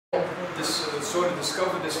This sort of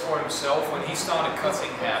discovered this for himself when he started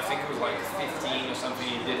cutting hair. I think it was like 15 or something.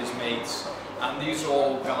 He did his mates, and these are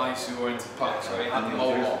all guys who were into punk, so he had the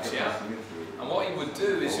mohawks, yeah. And what he would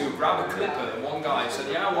do is he would grab a clipper. One guy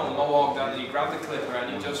said, "Yeah, I want a mohawk." Then he grabbed the clipper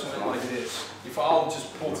and he just went like this. He thought, "I'll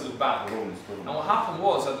just pull to the back." And what happened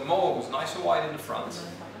was that the mohawk was nice and wide in the front,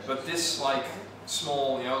 but this like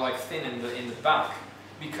small, you know, like thin in the back,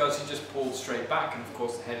 because he just pulled straight back, and of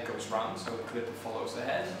course the head goes round, so the clipper follows the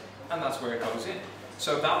head, and that's where it goes in.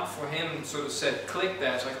 So that for him sort of said click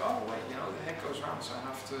there. It's like, oh wait, you know, the head goes round, so I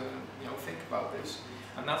have to, you know, think about this.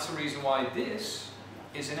 And that's the reason why this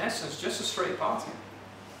is in essence just a straight parting.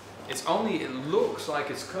 It's only, it looks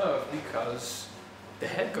like it's curved because the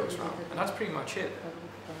head goes round, and that's pretty much it.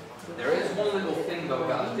 There is one little thing though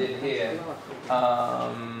that I did here,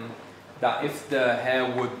 that if the hair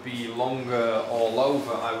would be longer all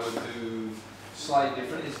over, I would do slightly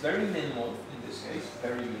different. It's very minimal in this case,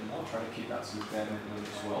 very minimal. Try to keep that to the bare minimum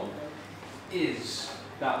as well. Is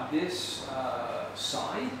that this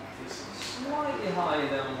side is slightly higher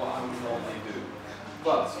than what I would normally do.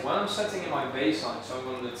 But when I'm setting in my baseline, so I'm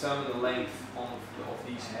going to determine the length of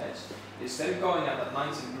these heads, instead of going at that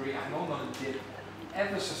 90 degree, I'm going to dip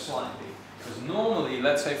ever so slightly. Because normally,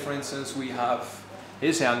 let's say for instance, we have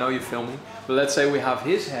his hair, I know you're filming, but let's say we have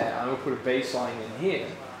his hair, and I will put a baseline in here.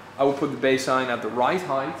 I will put the baseline at the right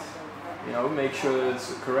height, you know, make sure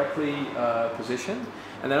it's correctly positioned,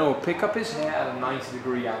 and then I will pick up his hair at a 90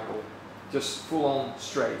 degree angle, just full on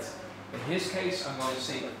straight. In his case, I'm going to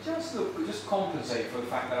see just compensate for the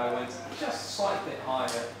fact that I went just slightly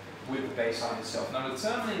higher with the baseline itself. Now,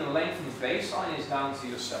 determining the length of the baseline is down to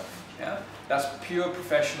yourself. Yeah, that's pure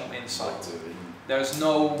professional insight. There's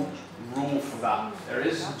no rule for that. There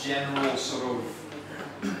is a general sort of,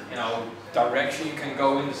 you know, direction you can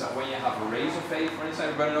go in. Is that when you have a razor fade, for instance,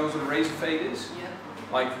 everybody knows what a razor fade is? Yeah.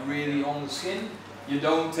 Like really on the skin, you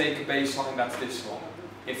don't take a baseline that's this long.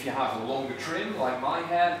 If you have a longer trim, like my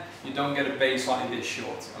hair, you don't get a baseline this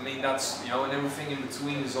short. I mean, that's, you know, and everything in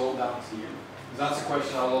between is all down to you. Because that's a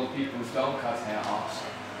question that a lot of people who don't cut hair ask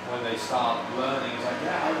when they start learning. It's like,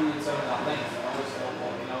 yeah, how do you determine that length? And I always say,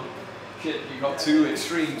 well, you know, shit, you've got two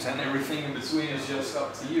extremes and everything in between is just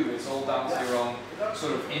up to you. It's all down to your own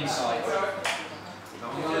sort of insight.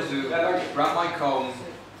 What I'm going to do, grab my comb,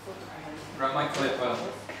 grab my clipper,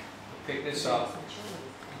 pick this up,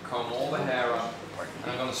 comb all the hair up,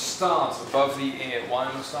 and I'm going to start above the ear. Why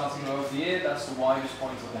am I starting above the ear? That's the widest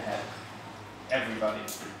point of the head. Everybody.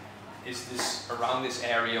 Is this, around this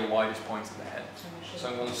area, widest point of the head. So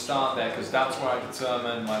I'm going to start there because that's where I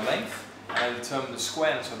determine my length, and I determine the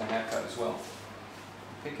squareness of the haircut as well.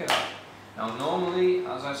 Pick it up. Now normally,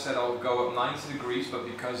 as I said, I'll go up 90 degrees, but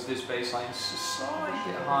because this baseline is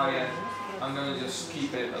slightly higher, I'm going to just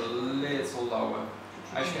keep it a little lower.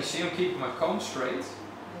 As you can see, I'm keeping my comb straight.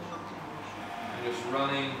 I'm just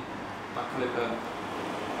running my clipper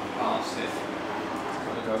past it. I'm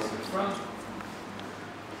going to go to the front.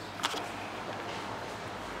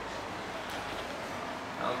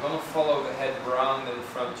 I'm going to follow the head round in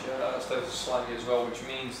front just ever slightly as well, which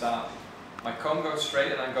means that my comb goes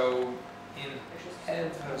straight and I go in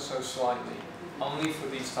ever so slightly. Only for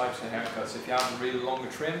these types of haircuts. If you have really longer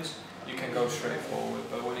trims, you can go straight forward,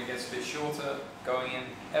 but when it gets a bit shorter, going in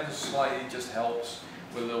ever so slightly just helps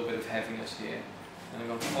with a little bit of heaviness here. And I'm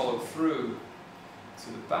going to follow through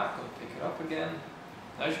to the back. I'll pick it up again.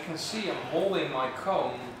 As you can see, I'm holding my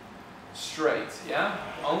comb straight, yeah?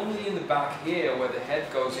 Only in the back here where the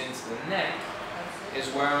head goes into the neck is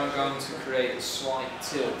where I'm going to create a slight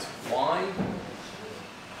tilt. Why?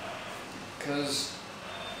 Because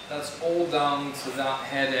that's all down to that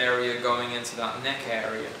head area going into that neck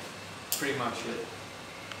area. Pretty much it.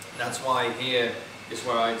 That's why here is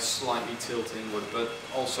where I slightly tilt inward, but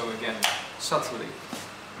also again, subtly.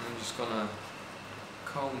 I'm just gonna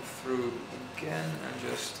comb through again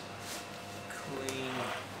and just clean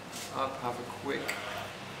up, have a quick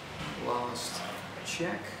last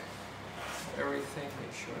check of everything,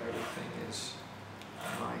 make sure everything is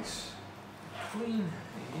nice, clean,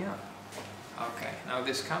 yeah. Okay, now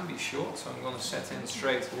this can be short, so I'm going to set in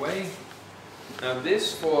straight away. Now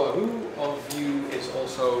this, for who of you is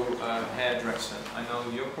also a hairdresser? I know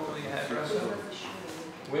you're probably a hairdresser.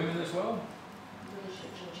 Women as well?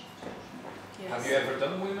 Yes. Have you ever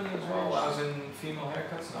done women as well, as in female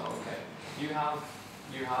haircuts? No, okay. You have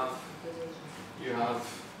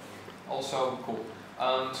also, cool.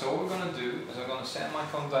 So what we're going to do is I'm going to set my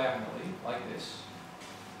comb diagonally, like this.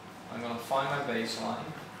 I'm going to find my baseline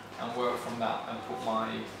and work from that and put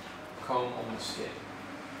my comb on the skin.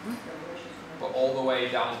 But all the way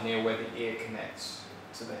down here where the ear connects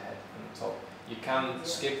to the head and the top. You can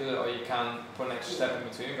skip it, or you can put an extra step in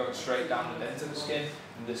between, going straight down and into the skin.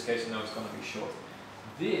 In this case, I know it's going to be short.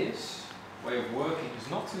 This way of working is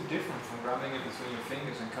not too different from grabbing it between your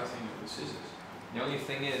fingers and cutting it with the scissors. The only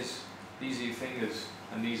thing is, these are your fingers,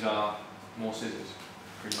 and these are more scissors,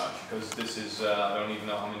 pretty much, because this is, I don't even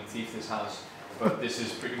know how many teeth this has, but this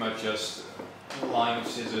is pretty much just a line of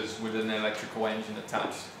scissors with an electrical engine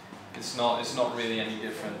attached. It's not really any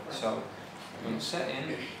different. So I'm going to set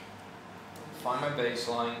in, find my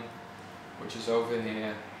baseline, which is over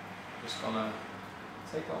here. Just going to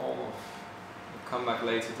take it all off. We'll come back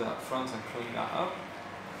later to that front and clean that up.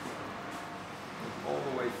 All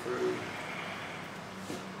the way through.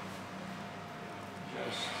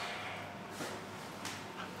 Just.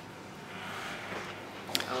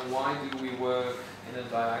 And why do we work in a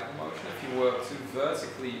diagonal motion? If you work too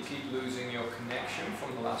vertically, you keep losing your connection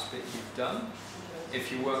from the last bit you've done. If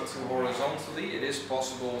you work too horizontally, it is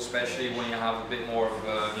possible, especially when you have a bit more of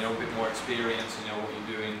a, a bit more experience, what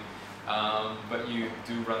you're doing. But you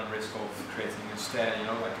do run a risk of creating a stair,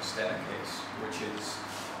 like a staircase, which is,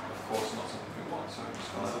 of course, not something we want. So I'm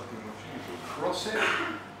just going to cross it.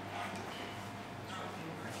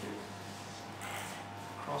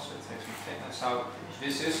 Cross it, take some thickness out.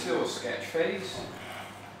 This is still a sketch phase,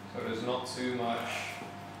 so there's not too much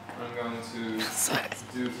I'm going to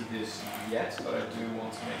do to this yet, but I do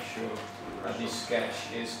want to make sure that the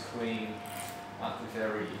sketch is clean at the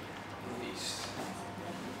very least.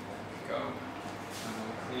 There we go. I'm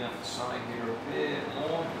going to clean up the side here a bit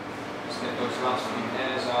more. Just get those last few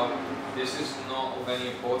hairs out. This is not of any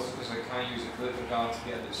importance because I can use a clipper gun to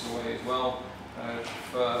get this away as well. I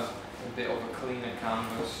prefer a bit of a cleaner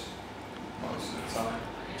canvas most of the time.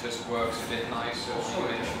 It just works a bit nicer to make sure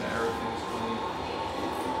that everything's clean.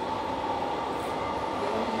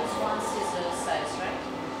 This one scissor size, right?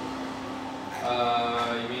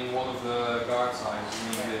 You mean one of the guard sizes? You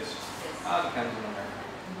mean this? Ah, depends on the haircut.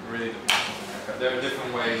 It really depends on the haircut. There are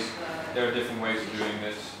different ways. There are different ways of doing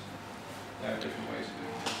this. There are different ways of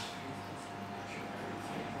doing this.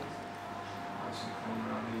 Nice and clean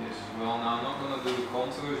around the ears as well. Now I'm not going to do the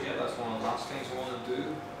contours yet. That's one of the last things I want to do.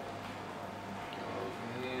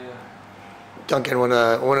 Over here. Duncan,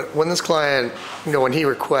 when this client, when he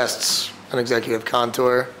requests an executive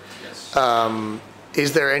contour, Yes.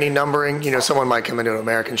 Is there any numbering? Someone might come into an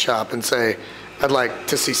American shop and say, I'd like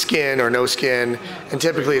to see skin or no skin, and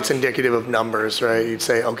typically it's indicative of numbers, right? You'd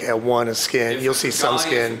say, okay, a 1 is skin, you'll see some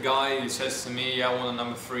skin. If a guy says to me, I want a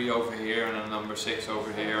number 3 over here and a number 6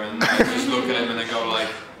 over here, and I just look at him and I go like,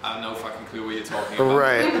 I have no fucking clue what you're talking about.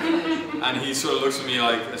 Right. And he sort of looks at me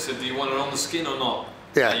like, I said, do you want it on the skin or not?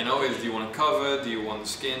 Yeah. Do you want it covered? Do you want the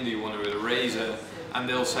skin? Do you want it with a razor? And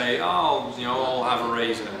they'll say, oh, I'll have a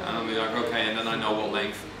razor. And I'll be like, okay, and then I know what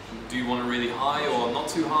length. Do you want it really high or not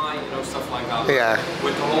too high? Stuff like that. Yeah.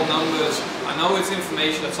 With the whole numbers, I know it's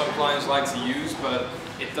information that some clients like to use, but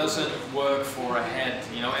it doesn't work for a head.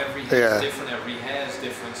 Every head is different, every hair is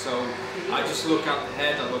different. So I just look at the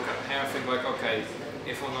head, I look at the hair, and think like, okay,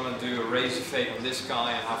 if I'm going to do a razor fade on this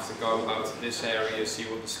guy, I have to go out to this area, see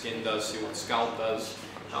what the skin does, see what the scalp does.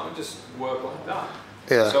 I would just work like that.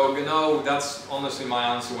 Yeah. So that's honestly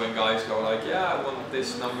my answer when guys go like, yeah, I want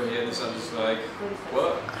this number here, this, and just like,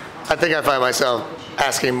 what? I think I find myself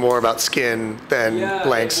asking more about skin than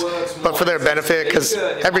lengths, but for their benefit, because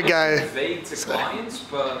every guy. It's vague to clients,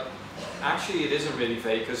 but actually it isn't really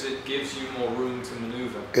vague because it gives you more room to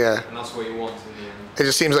maneuver. Yeah. And that's what you want in the end. It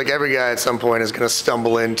just seems like every guy at some point is going to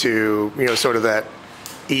stumble into, sort of that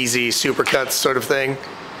easy supercuts sort of thing.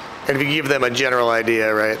 And if you give them a general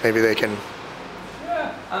idea, right, maybe they can.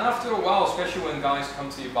 Yeah, and after a while, especially when guys come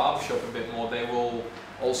to your barbershop a bit more, they will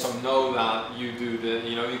also know that you do the,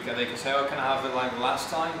 they can say, oh, can I have it like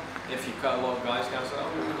last time? If you cut a lot of guys, can say,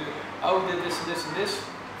 oh, we did this and this and this.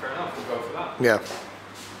 Fair enough, we'll go for that. Yeah.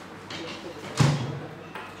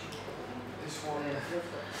 This one.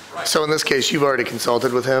 Right. So in this case, you've already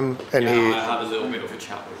consulted with him, and I had a little bit of a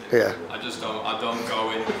chat with him. Yeah. I don't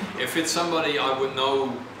go in. If it's somebody I would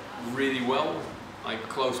know really well, like a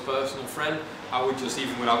close personal friend, I would just,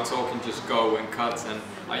 even without talking, just go and cut. And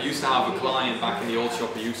I used to have a client back in the old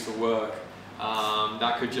shop I used to work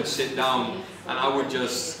that could just sit down and I would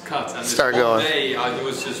just cut. And Start this one going. day I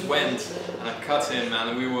went and I cut him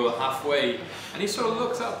and we were halfway and he sort of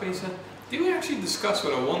looked up and he said, did we actually discuss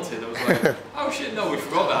what I wanted? I was like, oh shit, no, we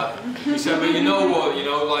forgot that. He said, but you know what,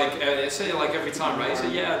 I say like every time, right? He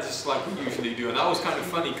said, yeah, just like we usually do. And that was kind of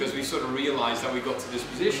funny because we sort of realized that we got to this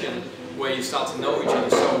position where you start to know each other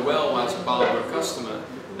so well as a barber customer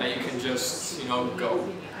that you can just, go.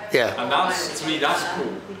 Yeah. And to me, that's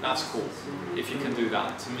cool. That's cool. If you can do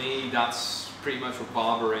that. To me, that's pretty much what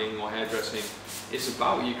barbering or hairdressing it's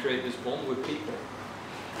about you create this bond with people.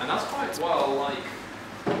 And that's quite what I like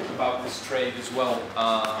about this trade as well.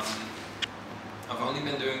 I've only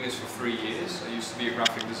been doing this for 3 years. I used to be a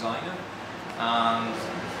graphic designer, and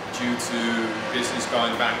due to business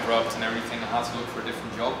going bankrupt and everything, I had to look for a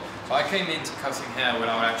different job. So I came into cutting hair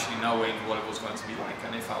without actually knowing what it was going to be like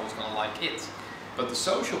and if I was going to like it. But the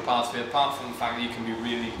social part of it, apart from the fact that you can be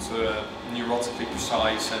really sort of neurotically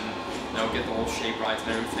precise and get the whole shape right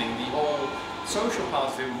and everything, the whole social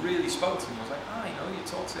part of it really spoke to me. I was like, you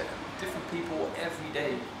talk to different people every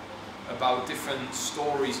day about different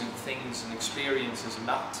stories and things and experiences, and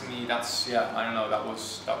that to me, that's, I don't know, that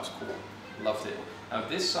was cool. Loved it. Now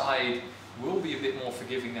this side will be a bit more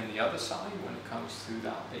forgiving than the other side when it comes to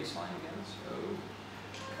that baseline again. So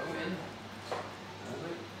go in. Hold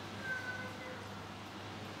it.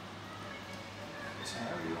 It's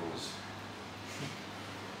yours.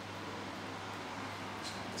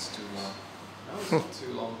 It's too long. No, it's not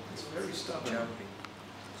too long. It's very stubborn.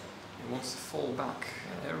 It wants to fall back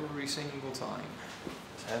every single time.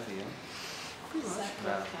 It's heavy, huh? Pretty much.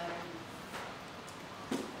 Circular pattern.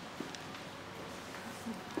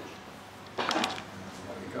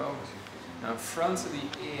 There we go. Now, front of the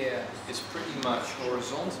ear is pretty much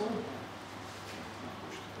horizontal.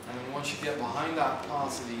 And then once you get behind that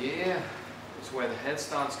part of the ear, it's where the head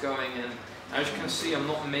starts going in. As you can see, I'm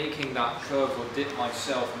not making that curve or dip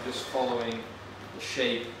myself. I'm just following the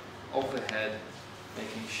shape of the head,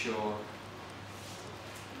 making sure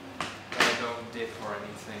that I don't dip or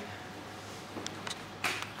anything.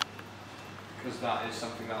 Because that is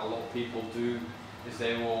something that a lot of people do, is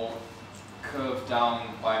they will curve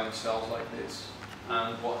down by themselves like this.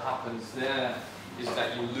 And what happens there is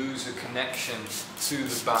that you lose a connection to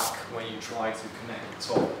the back when you try to connect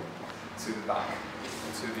the top to the back,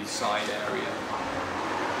 to the side area.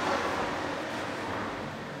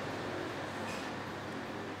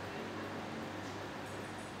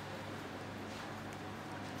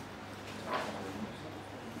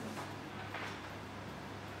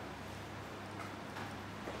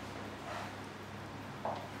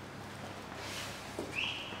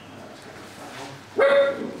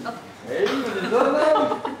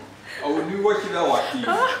 Oh, nu word je wel actief.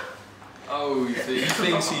 Oh, he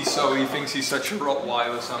thinks he's such a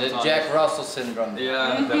Rottweiler sometimes. The Jack Russell syndrome.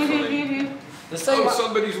 Yeah, definitely. The same. Oh,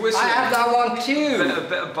 somebody's whistling. I have that one too. A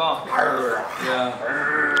bit of bark.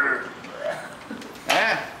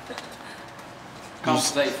 Yeah.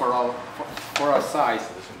 Compensate for our size.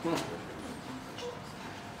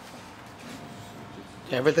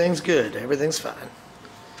 Everything's good. Everything's fine.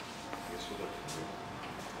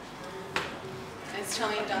 I was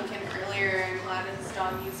telling Duncan earlier, I'm glad his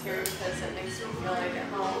doggy's here because it makes me feel like at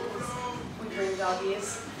home because we bring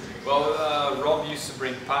doggies. Well, Rob used to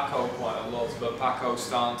bring Paco quite a lot, but Paco's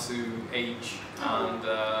starting to age and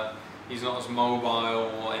he's not as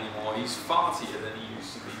mobile anymore. He's fartier than he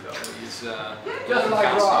used to be though. He's Just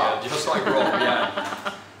like Rob. Just like Rob,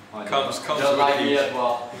 yeah. Comes Just with like age. me as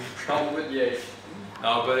well. Comes with the age.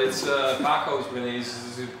 No, but it's Paco's really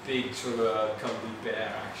is a big sort of company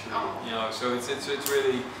bear actually. So it's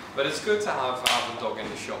really, but it's good to have a dog in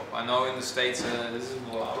the shop. I know in the States this isn't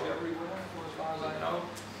allowed everywhere, as far as I know.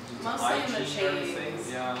 Mostly in the Hygiene and everything,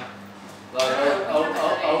 shades. yeah. Like we have a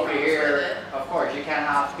over headache here, with it. of course, you can't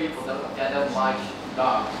have people that don't like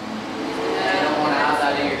dogs. You don't want to have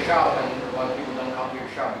that in your shop, and when people don't come to your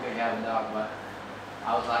shop because you have a dog. But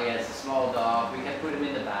I was like, it's a small dog. We can put him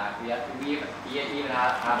in the back. We even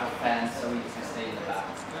have a fence so he can stay in the back.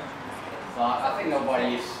 But I think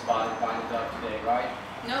nobody is buying a dog today, right?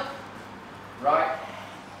 Nope. Right?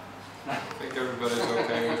 I think everybody's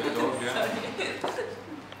okay with the dog, yeah.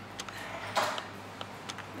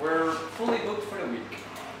 We're fully booked for the week.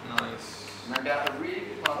 Nice. And I got a really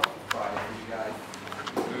good model for Friday for you guys.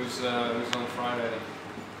 Who's on Friday then?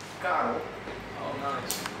 Carl. Oh,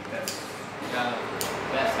 nice. That's Yeah.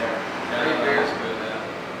 best there. Yeah, Great beard. that's good,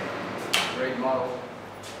 yeah. Great model.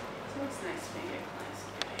 So it's nice to get nice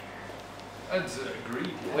cute hair. I'd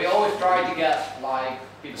agree. We always try to get like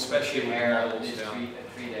people Especially with with hair models, these yeah.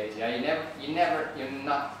 3 days. Yeah, you're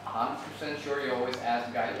not 100% sure. You always ask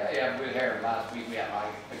the guy, yeah, you have good hair. Last week we had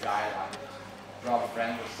like a guy like Rob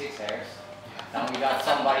Friend with 6 hairs. Then we got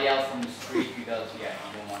somebody else from the street because you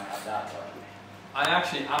don't want to have that. But I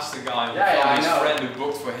actually asked the guy, I his know. friend who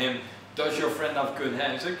booked for him, does your friend have good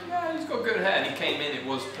hair? He's like, yeah, he's got good hair. And he came in, it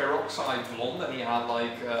was peroxide blonde, and he had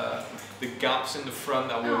like the gaps in the front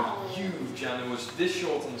that were huge, and it was this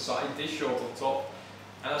short on the side, this short on top.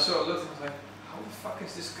 And I sort of looked and I was like, how the fuck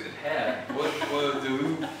is this good hair? What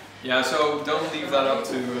do? Yeah, so don't leave that up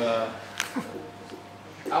to.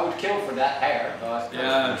 I would kill for that hair, but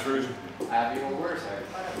Yeah, true. I have even worse hair.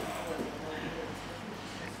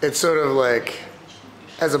 It's sort of like,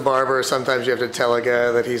 as a barber, sometimes you have to tell a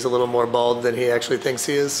guy that he's a little more bald than he actually thinks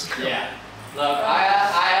he is. Yeah. Look, I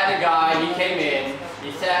had a guy, he came in,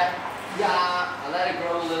 he said, yeah, I let it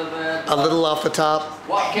grow a little bit. A little off the top.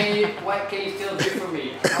 What can you still do for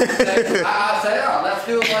me? I said, oh, let's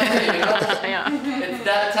do it like this, you know? It's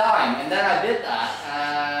that time. And then I did that,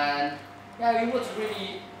 and yeah, he was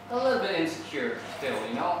really a little bit insecure still,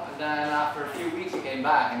 you know? And then after a few weeks he came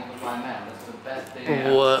back and he was like, man, that's the best thing.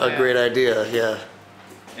 Yeah. What a great idea, yeah.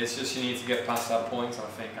 It's just you need to get past that point, I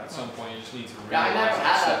think. At some point you just need to realize. Yeah, I never had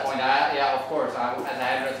that accept. point. Yeah, of course. As a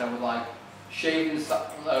hairdresser, I was like, shaving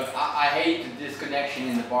stuff. Look, I hate the disconnection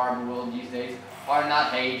in the barber world these days. Or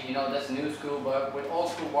not hate, you know, that's new school, but with old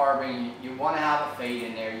school barbering, you want to have a fade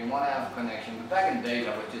in there, you want to have a connection. But back in the days,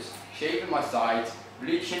 I was just shaving my sides,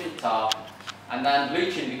 bleaching the top, and then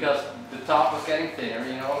bleaching because the top was getting thinner,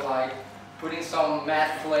 you know, like putting some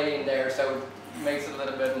matte clay in there so it makes it a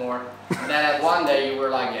little bit more. And then at one day you were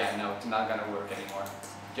like, yeah, no, it's not going to work anymore.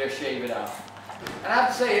 Just shave it out. And I have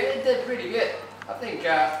to say, it did pretty good. I think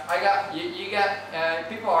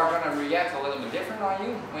people are going to react a little bit different on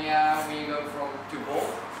you when you go from too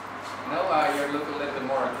bold. You know, you look a little bit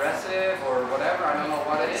more aggressive or whatever. I don't know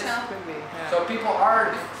what it is. So people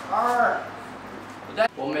are that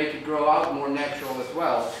will make it grow out more natural as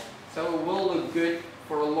well. So it will look good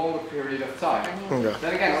for a longer period of time. Okay.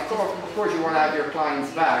 Then again, of course you want to have your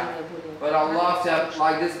clients back. But I love that,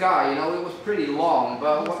 like this guy, you know, it was pretty long,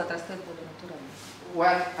 but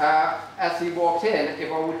when, as he walked in,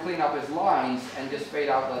 if I would clean up his lines and just fade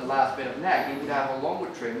out the last bit of neck, he would have a longer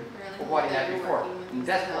trim of what he had before. And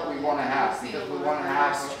that's what we want to have, because we want to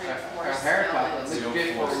have a haircut that looks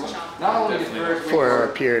good for not only the first week For a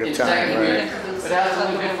period of time, right? but it has to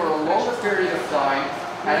look good for a longer period of time,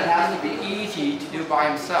 and it has to be easy to do by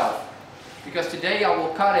himself. Because today I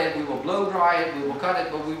will cut it, we will blow dry it, we will cut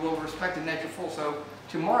it, but we will respect the natural fall. So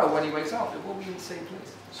tomorrow when he wakes up, it will be in the same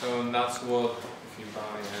place. So that's what, if you bow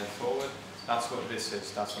your head forward, that's what this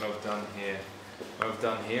is. That's what I've done here. What I've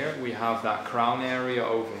done here, we have that crown area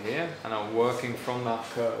over here, and I'm working from that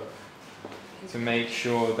curve to make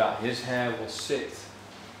sure that his hair will sit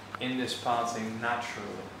in this parting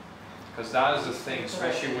naturally. Because that is the thing,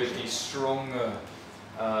 especially with these stronger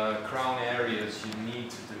crown areas, you need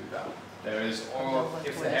to do that. There is, or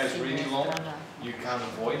if the hair is really long, you can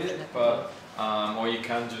avoid it, but or you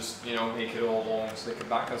can just, you know, make it all long and slick it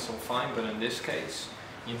back. That's all fine. But in this case,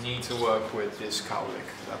 you need to work with this cowlick.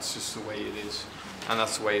 That's just the way it is, and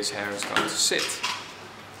that's the way his hair is going to sit.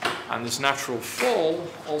 And this natural fall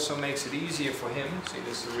also makes it easier for him. See,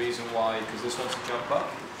 this is the reason why, because this wants to jump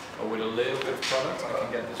up. But with a little bit of product, I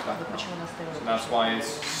can get this back now. So that's why it's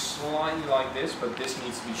slightly like this, but this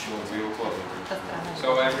needs to be shorter.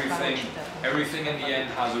 So everything in the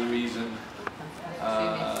end has a reason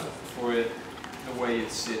for it, the way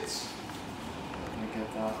it sits. Let me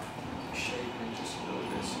get that shaping just a little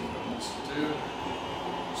bit, see what it wants to do.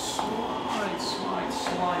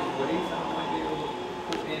 Slight weight that I might be able to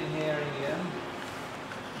put in here in the end.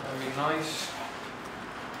 Very nice.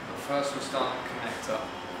 But first we're starting to connect up.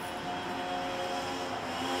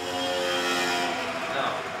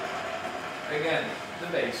 Now, again, the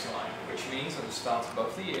baseline, which means I'm going to start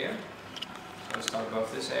above the ear. So I start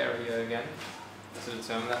above this area again to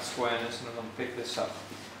determine that squareness, and I'm going to pick this up.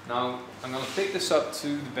 Now, I'm going to pick this up to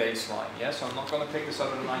the baseline, yes? So I'm not going to pick this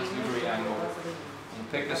up at a 90-degree angle. I'm going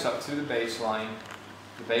to pick this up to the baseline.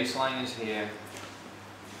 The baseline is here.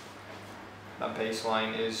 That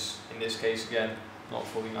baseline is, in this case again, not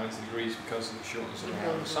fully 90 degrees because of the shortness of the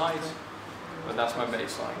hair on the sides, but that's my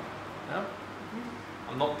baseline. Yeah?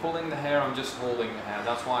 I'm not pulling the hair, I'm just holding the hair.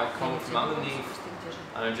 That's why I come from underneath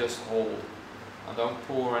and I just hold. I don't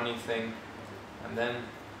pull or anything. And then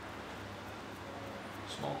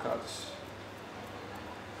small cuts.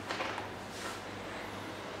 Pick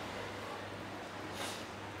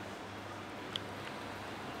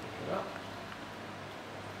it up.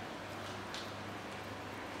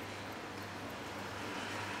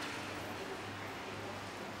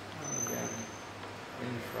 And again,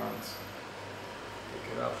 in front. Pick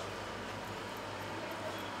it up.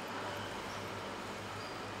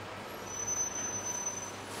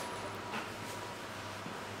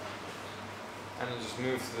 And I just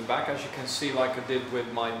move to the back, as you can see, like I did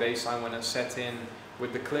with my baseline when I set in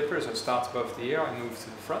with the clippers. I start above the ear, I move to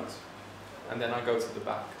the front, and then I go to the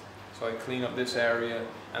back. So I clean up this area,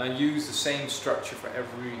 and I use the same structure for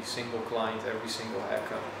every single client, every single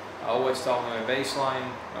haircut. I always start with my baseline,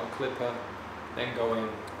 no clipper, then go in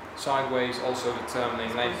sideways, also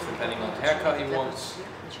determining length depending on the haircut he wants.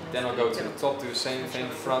 Then I'll go to the top, do the same thing,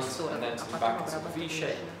 front, and then to the back into the V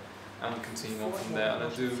shape, and we continue on from there. And I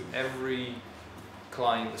do every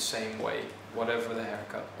client the same way, whatever the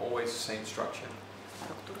haircut, always the same structure.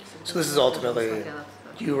 So this is ultimately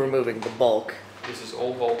you removing the bulk This is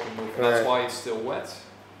all bulk removed, that's why it's still wet.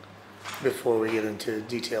 before we get into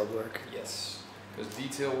detailed work. Yes, because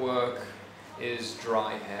detail work is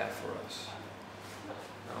dry hair for us.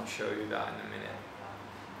 And I'll show you that in a minute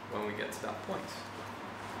when we get to that point.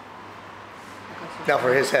 Now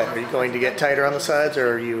for his head, are you going to get tighter on the sides,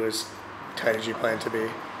 or are you as tight as you plan to be?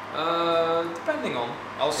 Depending on,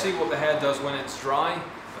 I'll see what the hair does when it's dry.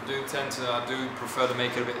 I do prefer to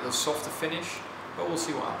make it a bit of a softer finish, but we'll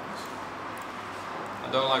see what happens.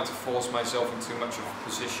 I don't like to force myself in too much of a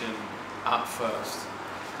position at first.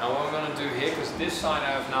 Now what I'm going to do here, because this side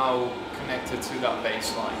I have now connected to that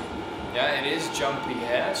baseline. Yeah, it is jumpy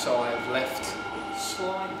hair, so I have left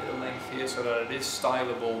slight bit of length here so that it is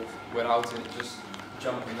stylable without it just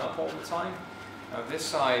jumping up all the time. Now this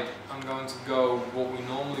side I'm going to go, what we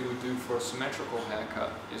normally would do for a symmetrical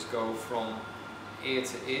haircut is go from ear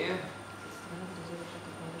to ear,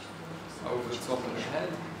 over the top of the head,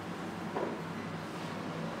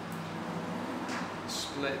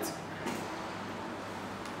 split,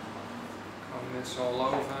 comb this all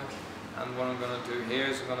over, and what I'm going to do here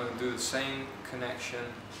is I'm going to do the same connection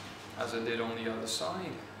as I did on the other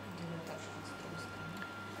side.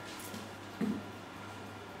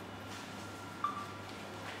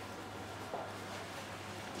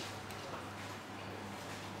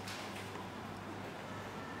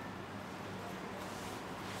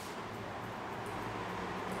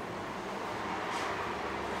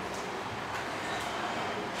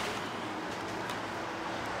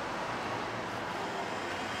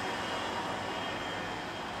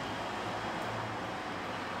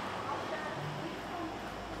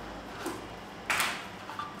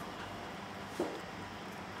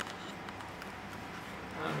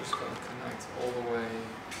 I'm just going to connect all the way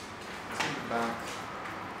to the back.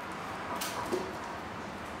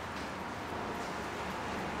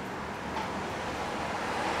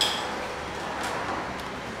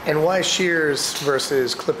 And why shears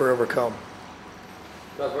versus clipper over comb?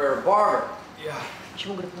 Because we're a barber. Yeah.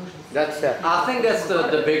 I think that's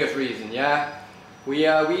the biggest reason, yeah. We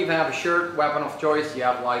even have a shirt, weapon of choice. You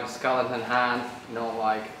have like skeleton hand, you know,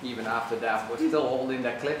 like even after that we're still holding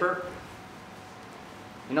that clipper.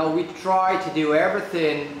 You know, we try to do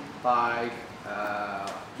everything like,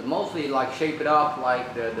 mostly like shape it up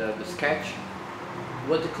like the sketch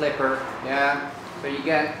with the clipper, yeah. So you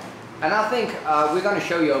get, and I think we're going to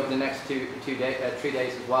show you over the next 3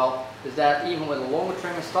 days as well, is that even with a longer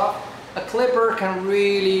trim and stuff, a clipper can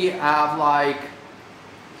really have like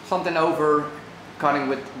something over cutting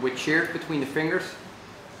with shears between the fingers.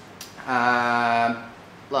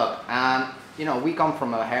 Look, and you know, we come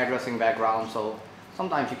from a hairdressing background, so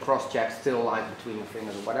sometimes you cross-check still like between the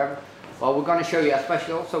fingers or whatever. Well, we're going to show you,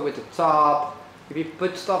 especially also with the top, if you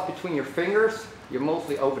put stuff between your fingers, you're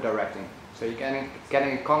mostly over-directing. So you're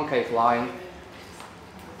getting a concave line.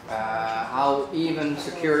 How even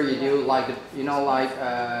secure you do, like you know, like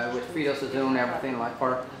with Frida's doing everything, like,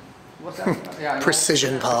 or what's that? Yeah,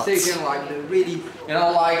 Precision parts. Precision, like the really, you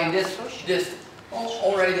know, like in this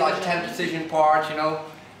already like 10 precision parts, you know,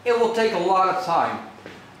 it will take a lot of time.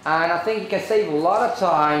 And I think you can save a lot of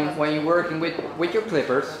time when you're working with your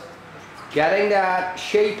clippers, getting that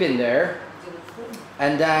shape in there,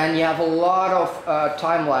 and then you have a lot of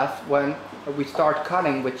time left when we start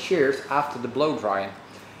cutting with shears after the blow drying.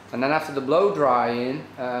 And then after the blow drying,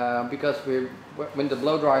 because when the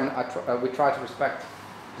blow drying, we try to respect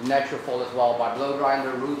the natural fall as well by blow drying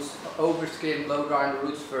the roots, over skin, blow drying the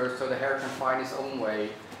roots first so the hair can find its own way,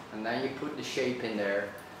 and then you put the shape in there.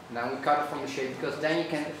 And then we cut it from the shape because then you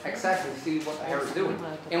can exactly see what the hair is doing.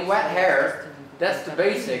 In wet hair, that's the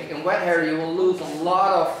basic. In wet hair you will lose a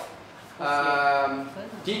lot of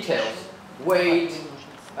details, weight,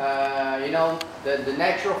 you know, the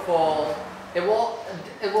natural fall. It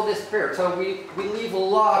will disappear. So we leave a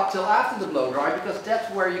lot till after the blow dry because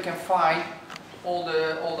that's where you can find all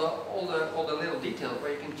the little details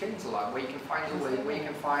where you can change a lot, where you can find the weight, where you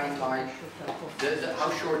can find like how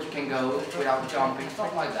short you can go without jumping,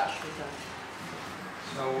 stuff like that.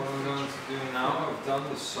 So what I'm going to do now, I've done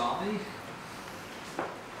the side.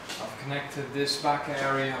 I've connected this back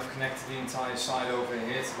area, I've connected the entire side over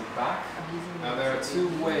here to the back. Now there are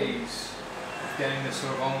 2 ways of getting this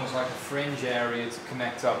sort of almost like a fringe area to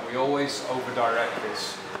connect up. We always over direct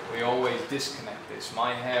this, we always disconnect this.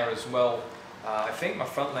 My hair as well I think my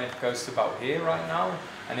front length goes to about here right now,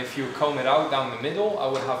 and if you comb it out down the middle, I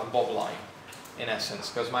would have a bob line, in essence,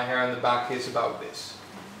 because my hair in the back is about this.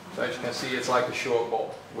 So as you can see, it's like a short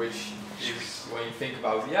bob, which is, when you think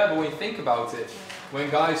about it, yeah, but when you think about it, when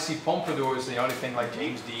guys see pompadours, they only think like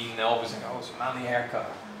James Dean, Elvis, and oh, it's a manly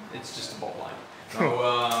haircut. It's just a bob line.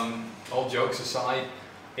 No, all jokes aside,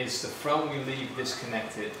 it's the front we leave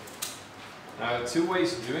disconnected. Now, two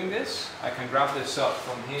ways of doing this. I can grab this up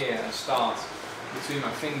from here and start between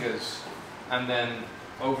my fingers, and then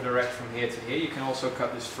over direct from here to here. You can also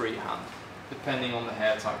cut this freehand, depending on the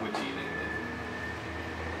hair type we're dealing with.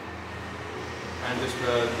 And just,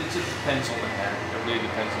 it just depends on the hair. It really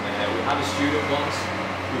depends on the hair. We had a student once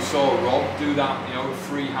who saw Rob do that, you know,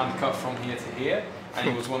 freehand cut from here to here. And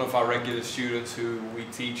he was one of our regular students who we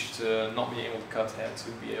teach to not be able to cut hair,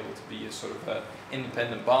 to be able to be a sort of a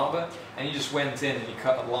independent barber. And he just went in and he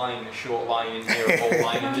cut a line, a short line in here, a bold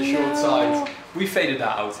line in the short sides. We faded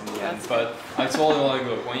that out in the end, but I told him, like,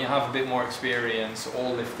 look, when you have a bit more experience,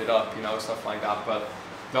 all lift it up, you know, stuff like that. But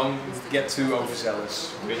don't get too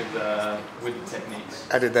overzealous with the techniques.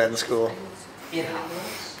 I did that in school. It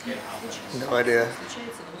happens. It happens. No idea.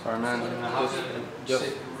 Sorry, man.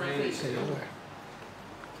 Just really sit over.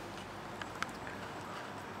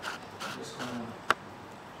 Just gonna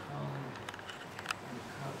come and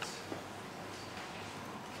cut.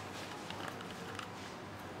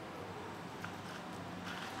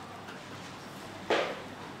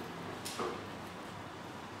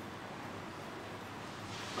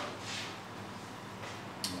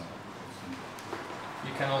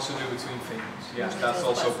 You can also do between fingers. Yes, that's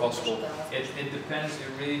also possible. It depends. It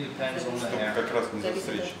really depends on the hair. It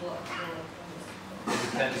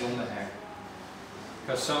depends on the hair.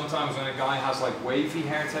 Because sometimes when a guy has like wavy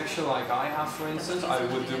hair texture, like I have for instance, I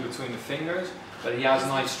would do between the fingers, but he has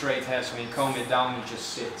nice straight hair, so when you comb it down, it just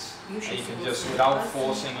sits. And you can just, without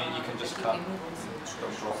forcing it, you can just cut.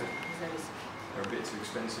 Don't drop it. They're a bit too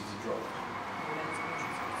expensive to drop.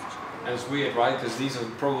 And it's weird, right? Because these are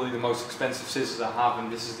probably the most expensive scissors I have,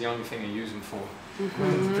 and this is the only thing I use them for.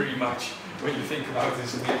 Pretty much. When you think about it,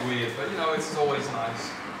 it's a bit weird, but you know, it's always nice.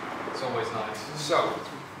 It's always nice. So,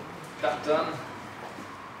 that done.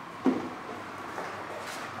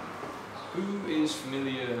 Who is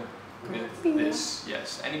familiar with this?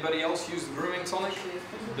 Yes. Anybody else use the grooming tonic?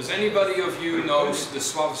 Does anybody of you know the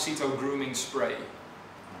Suavecito grooming spray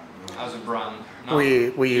as a brand? No?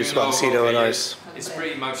 We use Suavecito in ours. It's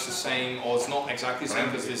pretty much the same, or it's not exactly the same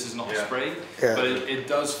because this is not a spray, Yeah. but it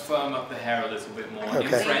does firm up the hair a little bit more. Okay.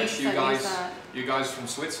 In French, you guys from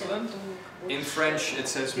Switzerland, in French it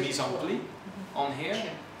says mise en pli on here.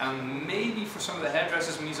 And maybe for some of the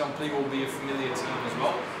hairdressers, mise en pli will be a familiar term as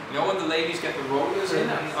well. You know when the ladies get the rollers in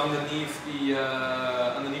and underneath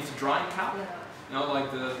the drying cap, you know, like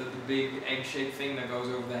the big egg-shaped thing that goes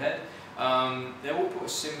over the head. They will put a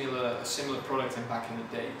similar product in back in the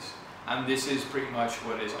days. And this is pretty much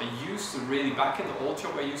what it is. I used to really, back in the old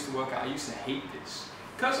shop I used to work at, I used to hate this.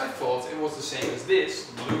 Because I thought it was the same as this,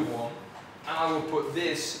 the blue one. And I would put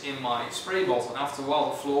this in my spray bottle, and after a while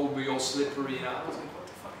the floor would be all slippery, and I was like, what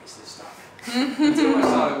the fuck is this stuff? Until I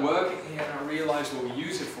started working here and I realized what we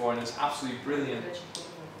use it for, and it's absolutely brilliant.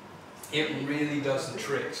 It really does the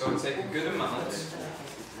trick. So I take a good amount,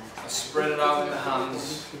 I spread it out in the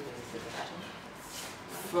hands.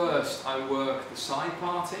 First I work the side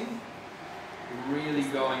parting, really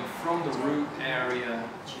going from the root area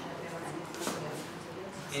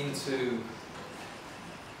into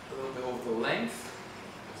a little bit of the length,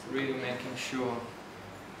 really making sure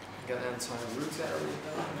I get the entire root area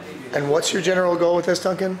done, maybe. And what's your general goal with this,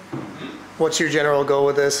 Duncan? What's your general goal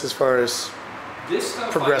with this as far as This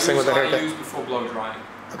stuff progressing with the haircut? I use before blow drying.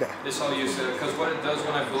 Okay. This I'll use because what it does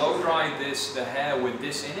when I blow dry the hair with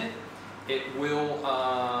this in it, it will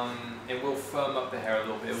firm up the hair a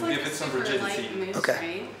little bit. It will give it some rigidity.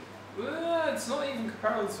 Okay. It's not even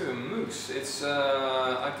comparable to a mousse. It's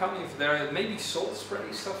I can't even. There may be salt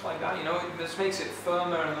spray, stuff like that. You know, it just makes it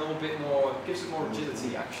firmer and a little bit more. Gives it more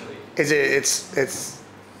rigidity, actually. Is it? It's.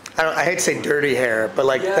 I hate to say dirty hair, but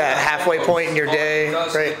like that halfway point in your day,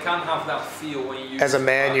 right? It can have that feel when you use it. As a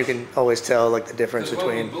man, you can always tell like the difference between.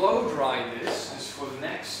 When we blow dry this is for the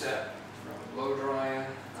next step. Blow dryer.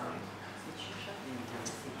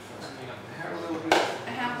 I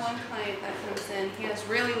have one client that comes in, he has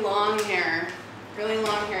really long hair,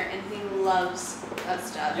 and he loves that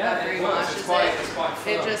stuff. Yeah, After it he works. washes It's quite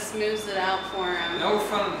it firm. just smooths it out for him.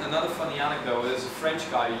 Another funny anecdote, there's a French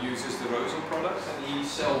guy who uses the Rosal product and he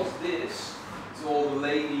sells this all the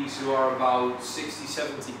ladies who are about 60,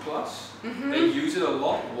 70 plus. They use it a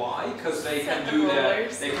lot. Why? Because they can do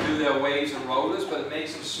their waves and rollers, but it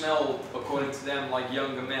makes them smell, according to them, like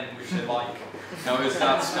younger men, which they like. You know, it's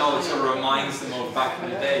that smell that sort of reminds them of back in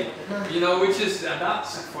the day. You know, which is, and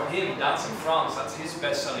that's for him. That's in France. That's his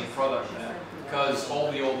best-selling product there, because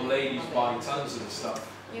all the older ladies buy tons of the stuff.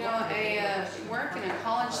 You know, I work in a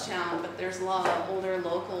college town, but there's a lot of older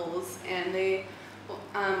locals, and they,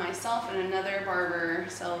 myself and another barber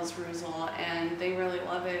sells Ruzel, and they really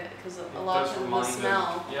love it because a lot of them will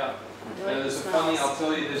smell. Yeah. Like There's a funny, I'll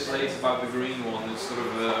tell you this later about the green one. It's sort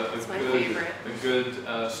of a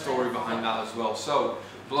good story behind that as well. So,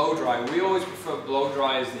 blow dry. We always prefer blow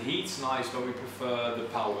dry as the heat's nice, but we prefer the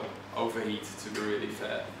power over heat, to be really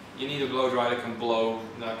fair. You need a blow dry that can blow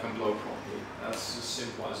properly. That's as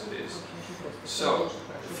simple as it is. So,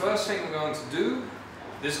 the first thing I'm going to do,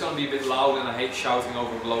 this is going to be a bit loud and I hate shouting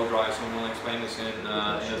over blow dry, so I'm going to explain this in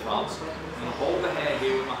advance. I'm going to hold the hair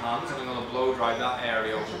here with my hands and I'm going to blow dry that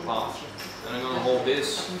area of the part. And I'm going to hold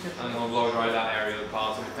this and I'm going to blow dry that area of the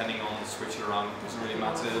part, and depending on switch it around, it doesn't really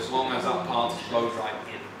matter as long as that part is blow dried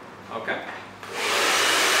in. Okay?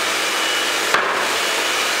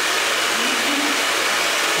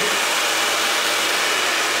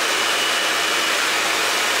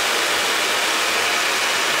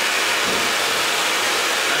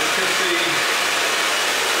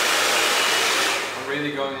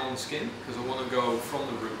 Really going on skin because I want to go from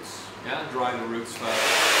the roots, yeah, dry the roots first.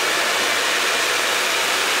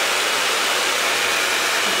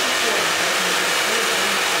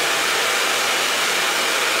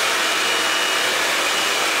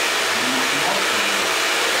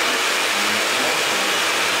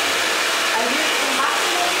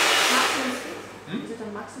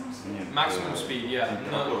 Maximum speed, yeah.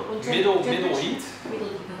 No, middle heat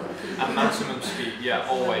and maximum speed, yeah,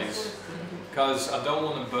 always. Because I don't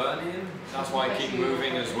want to burn him, that's why I keep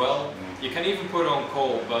moving as well. You can even put it on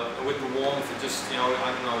cold, but with the warmth, it just, you know,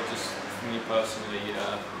 I don't know, just for me personally,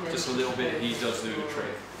 just a little bit of heat does do the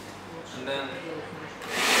trick. And then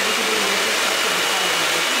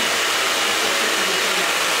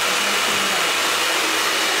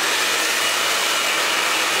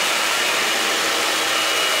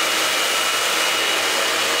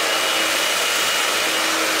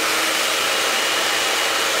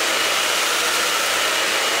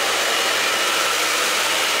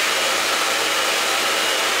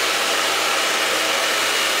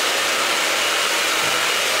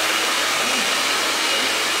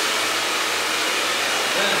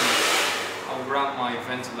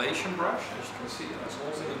ventilation brush, as you can see, there's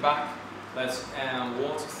holes in the back. Let's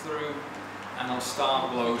water through, and I'll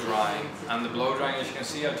start blow drying. And the blow drying, as you can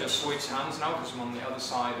see, I've just switched hands now because I'm on the other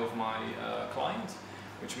side of my client,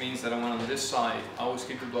 which means that when I'm on this side, I always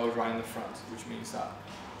keep the blow dry in the front, which means that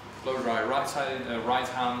blow dry right side, right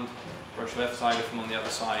hand, brush left side. If I'm on the other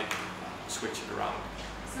side, switch it around.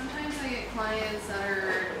 Sometimes I get clients that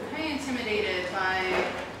are kind of intimidated by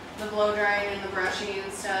the blow drying and the brushing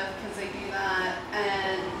and stuff because they do that,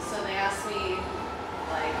 and so they ask me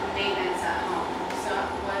like maintenance at home. So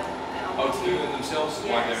what? To do it themselves is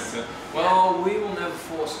why Yes. they're into. Well, we will never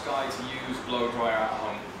force a guy to use blow dryer at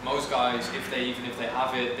home. Most guys, even if they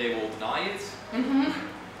have it, they will deny it.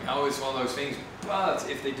 You know, it's one of those things. But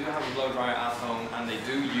if they do have a blow dryer at home and they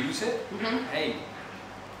do use it, hey,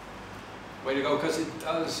 way to go, because it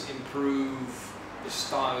does improve the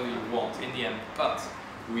style you want in the end. But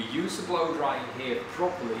we use the blow dry here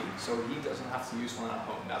properly, so he doesn't have to use one at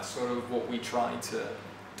home. That's sort of what we try to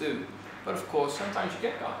do. But of course, sometimes you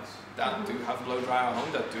get guys that do have a blow dryer at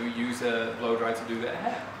home that do use a blow dry to do their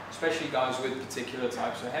hair. Especially guys with particular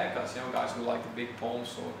types of haircuts. You know, guys who like the big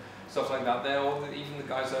palms or stuff like that. Even the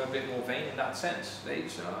guys that are a bit more vain in that sense. They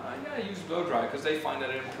say, oh, yeah, use blow dry because they find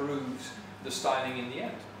that it improves the styling in the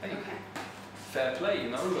end. Hey, fair play, you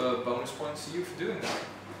know, bonus points to you for doing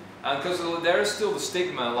that. Because there is still the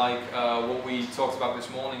stigma, like what we talked about this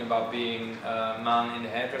morning about being a man in the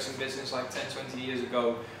hairdressing business like 10, 20 years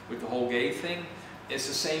ago with the whole gay thing. It's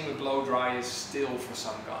the same with blow dryers still for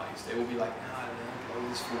some guys. They will be like, I don't blow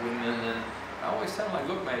this for women. And I always tell them, like,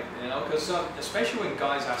 look mate, you know, because especially when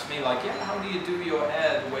guys ask me like, yeah, how do you do your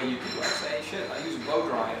hair the way you do? I say, shit, I use a blow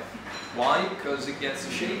dryer. Why? Because it gets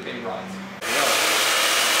the shaping right.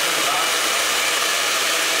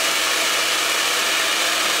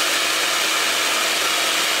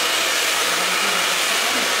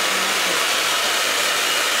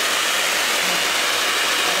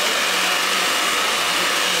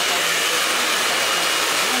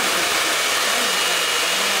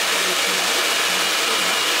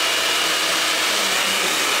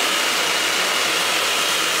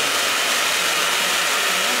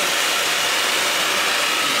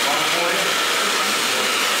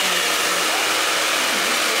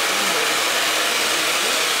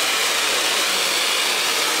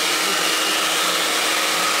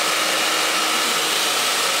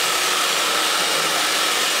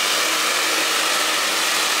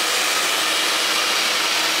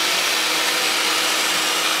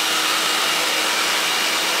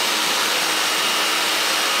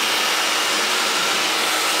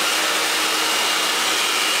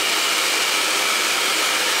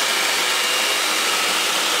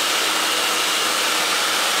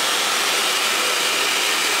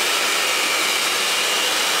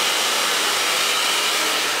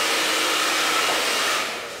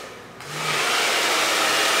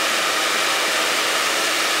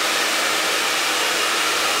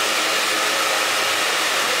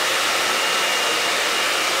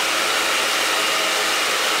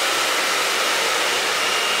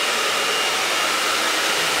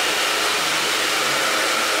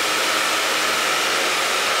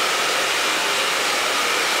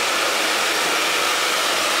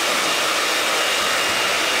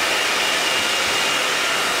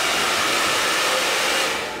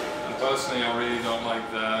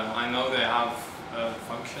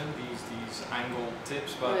 angle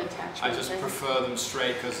tips, Or but attachment I just thing. prefer them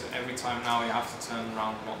straight because every time now you have to turn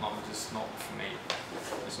around and whatnot, it's just not for me.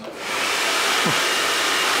 It's not.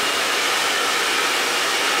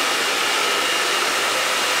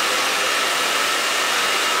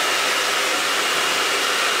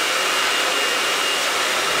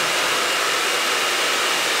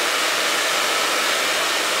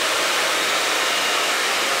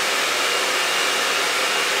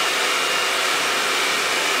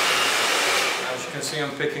 See,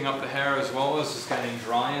 I'm picking up the hair as well as it's getting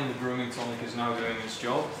dry, and the grooming tonic is now doing its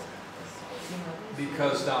job,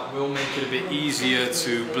 because that will make it a bit easier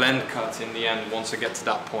to blend cut in the end. Once I get to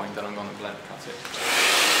that point, then I'm going to blend cut it.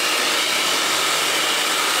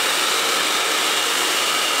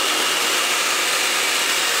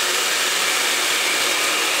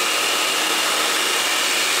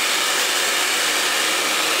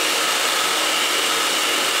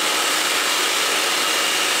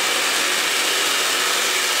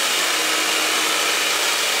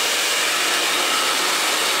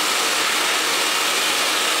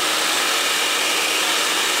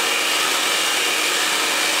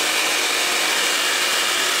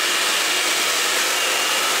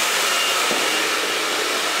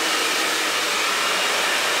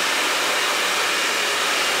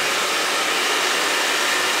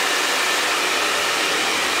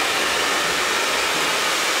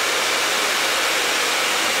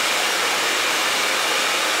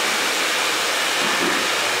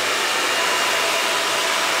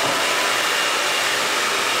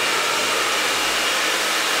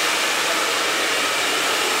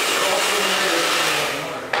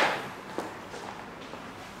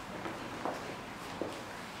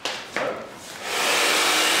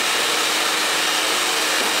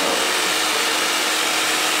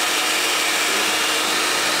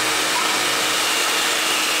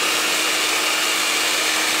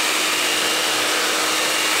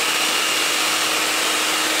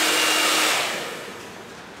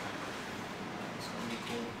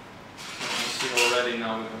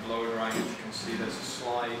 Now with the blower drying, as you can see, there's a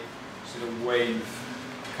slight sort of wave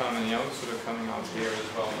coming out, sort of coming out here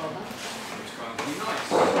as well. It's going to be nice.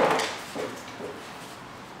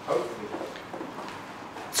 Hopefully.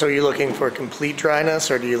 So are you looking for complete dryness,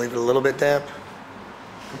 or do you leave it a little bit damp?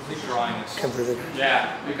 Complete dryness. Completely.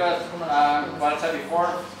 Yeah, because what I said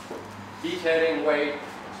before, detailing weight,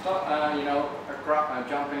 stuff,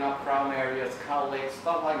 jumping up crown areas, cowlicks,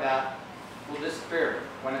 stuff like that will disappear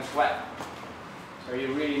when it's wet. So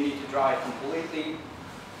you really need to dry it completely,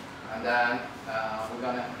 and then we're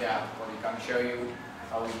gonna show you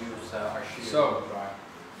how we use our shear to dry.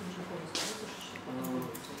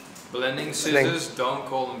 Blending scissors, don't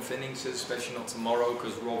call them thinning scissors, especially not tomorrow,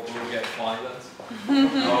 because Rob will get violent.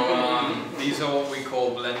 So, these are what we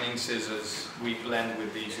call blending scissors. We blend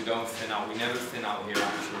with these, we don't thin out. We never thin out here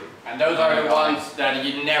actually. And those are the ones that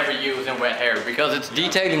you never use in wet hair, because it's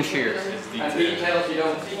detailing shears. It's And details you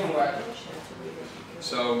don't see in wet.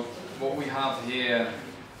 So what we have here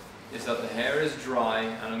is that the hair is dry,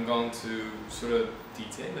 and I'm going to sort of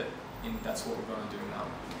detail it. And that's what we're going to do now.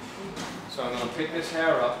 So I'm going to pick this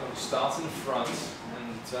hair up, I'm going to start in front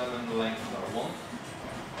and determine the length that I want.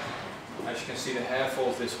 As you can see, the hair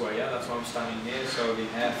falls this way, yeah? That's why I'm standing here, so the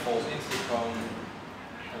hair falls into the comb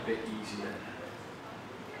a bit easier.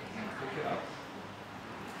 I'm going to pick it up,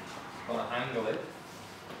 I'm going to angle it,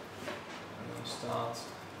 I'm going to start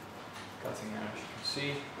cutting hair, as you can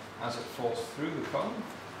see, as it falls through the comb.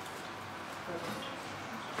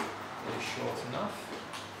 It is short enough.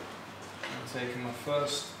 I'm taking my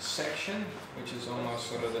first section, which is almost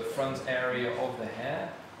sort of the front area of the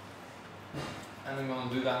hair, and I'm going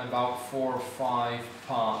to do that in about 4 or 5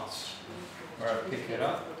 parts, where I pick it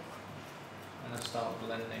up and I start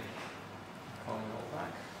blending, combing it all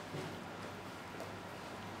back.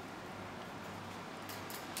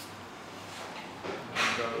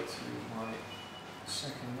 And go to my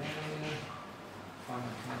second area, find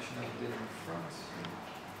the connection that I did in front.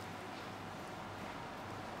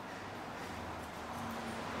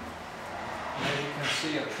 As you can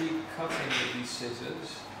see, I keep cutting with these scissors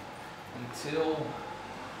until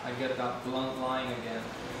I get that blunt line again.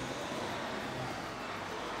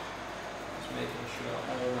 Just making sure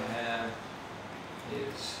all the hair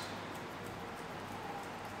is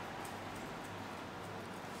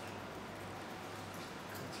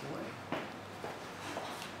cut away.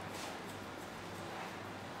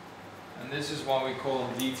 And this is why we call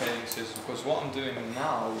them detailing scissors, because what I'm doing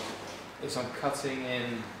now is I'm cutting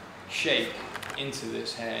in shape into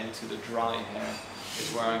this hair, into the dry hair, is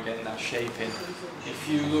where I'm getting that shape in. If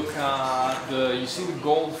you look at you see the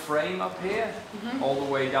gold frame up here, all the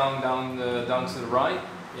way down to the right,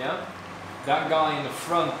 yeah? that guy in the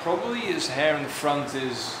front, probably his hair in the front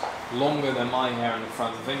is longer than my hair in the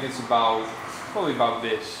front. I think it's probably about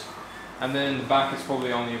this. And then in the back it's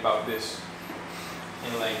probably only about this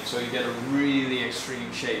in length. So you get a really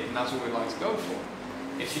extreme shape, and that's what we like to go for.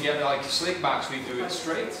 If you get like slick backs, we do it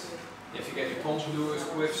straight. If you get your pompadour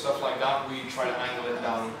with stuff like that, we try to angle it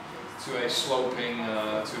down to a sloping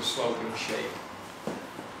shape.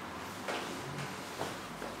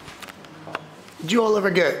 Did you all ever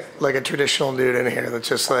get like a traditional dude in here that's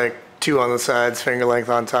just like 2 on the sides, finger length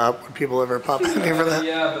on top? Would people ever pop in here for that?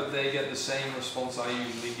 Yeah, but they get the same response I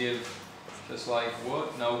usually give. Just like,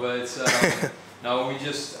 what? No, but it's, no, we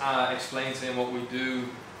just explain to him what we do,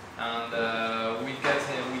 and we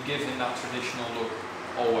give him that traditional look,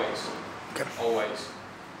 always. Okay. Always.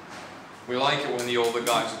 We like it when the older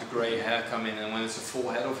guys with the grey hair come in, and when it's a full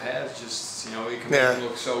head of hair, it's just, you know, it can make it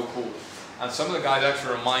look so cool. And some of the guys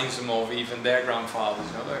actually reminds them of even their grandfathers,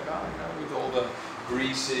 you know, like, oh, you know, with all the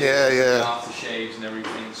greases, the aftershaves and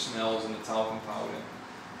everything, the smells and the talcum powder.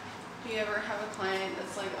 Do you ever have a client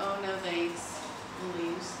that's like, oh no thanks, and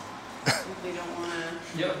leaves? If they don't want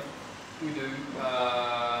to. Yep, we do.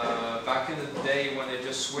 Back in the day when they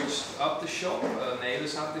just switched up the shop,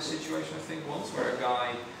 Nailers had this situation I think once, where a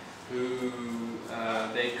guy who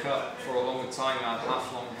they cut for a longer time had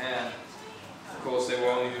half long hair. Of course they were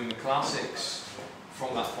only doing the classics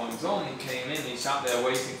from that point on. He came in, he sat there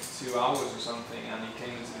waiting for 2 hours or something, and he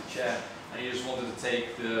came into the chair and he just wanted to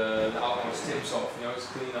take the outermost tips off, you know, it's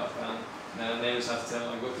clean up, and then they just had to tell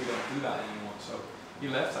him, like, look, we don't do that anymore. So he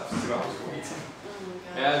left after 2 hours of waiting.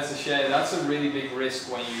 Yeah, it's a shame. That's a really big risk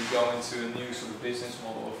when you go into a new sort of business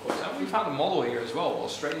model, of course. And we've had a model here as well,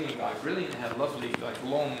 Australian guy, brilliant hair, lovely, like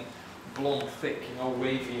long, blonde, thick, you know,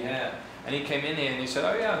 wavy hair. And he came in here and he said,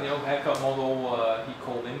 oh yeah, you know, haircut model, he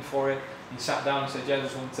called in for it. He sat down and said, yeah, I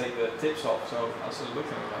just want to take the tips off. So I sort of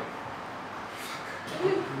looked at him like,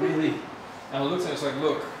 fuck, really? And I looked at him and was like,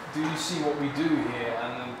 look, do you see what we do here?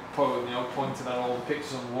 And then pointed at all the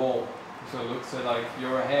pictures on the wall. So I looked at like,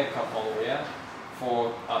 you're a haircut model, yeah?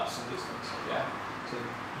 For us and this thing, so yeah. So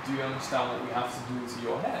do you understand what we have to do to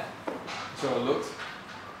your hair? So I looked,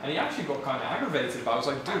 and he actually got kind of aggravated about it. I was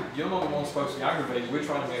like, dude, you're not the one supposed to be aggravated. We're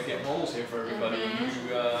trying to get models here for everybody.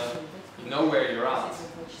 You know where you're at.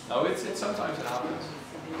 No, it's sometimes it happens.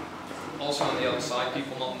 Also on the other side,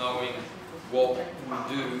 people not knowing what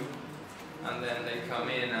we do, and then they come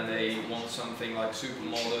in and they want something like super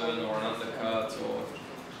modern or an undercut or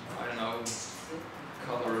I don't know,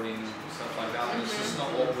 colouring, stuff like that. It's just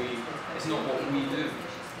not what we do.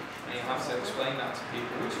 And you have to explain that to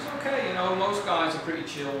people, which is okay, you know, most guys are pretty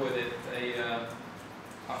chill with it. They are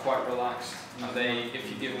quite relaxed. And if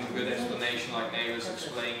you give them a good explanation like Nailers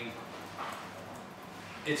explained,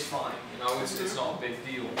 it's fine, you know, it's not a big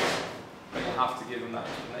deal. But you have to give them that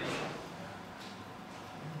explanation.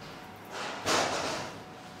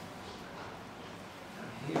 And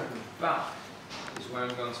here at the back is where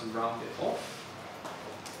I'm going to round it off.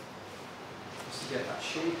 Just to get that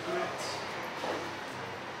shape correct.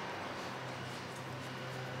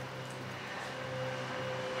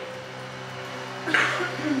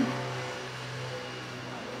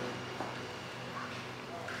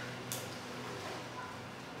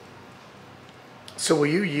 So will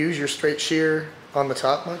you use your straight shear on the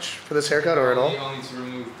top much for this haircut or at all? Only to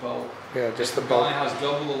remove bulk. Yeah, just if the bulk. The guy has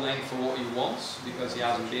double the length for what he wants because he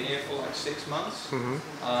hasn't been here for like 6 months.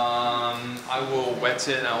 I will wet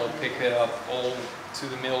it and I will pick it up all to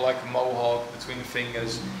the middle like a mohawk between the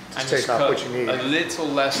fingers and just take off cut what you need. a little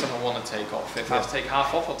less than I want to take off. If I have to take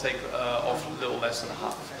half off, I'll take off a little less than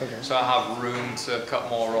half. Okay. So I have room to cut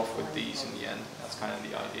more off with these in the end. That's kind of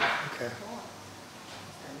the idea. Okay.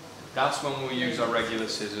 That's when we'll use our regular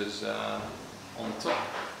scissors on top.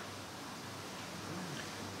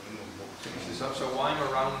 Finish this up. So while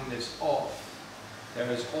I'm rounding this off, there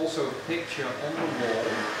is also a picture on the wall,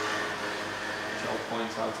 which I'll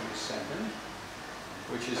point out in a second,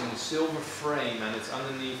 which is in a silver frame and it's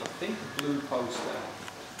underneath, I think, a blue poster,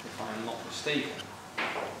 if I am not mistaken.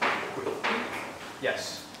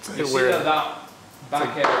 Yes. You see that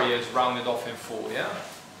back area is rounded off in full, yeah?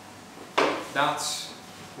 That's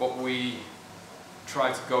what we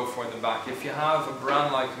try to go for in the back. If you have a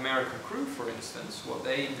brand like American Crew, for instance, what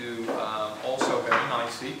they do also very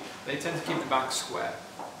nicely, they tend to keep the back square.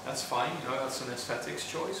 That's fine, you know, that's an aesthetics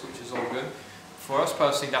choice, which is all good. For us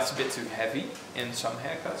personally, that's a bit too heavy in some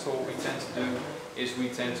haircuts, so what we tend to do is we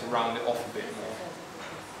tend to round it off a bit more.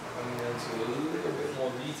 Coming into a little bit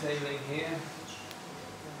more detailing here.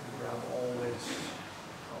 Grab all this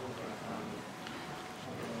over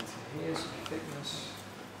and into here, some thickness.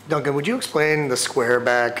 Duncan, would you explain the square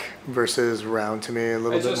back versus round to me a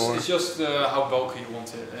little bit more? It's just how bulky you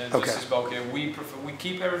want it. Okay. This is bulky. We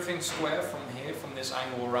keep everything square from here, from this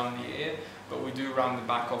angle around the ear, but we do round the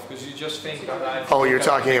back off because you just think that. Oh, you're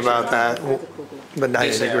talking about that, the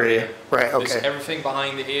 90 degree. Area. Right, okay. Everything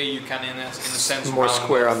behind the ear you can in a sense More round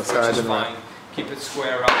square off, on the side than fine. Keep it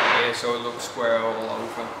square up here so it looks square all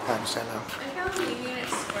over. I understand now. I found leaving it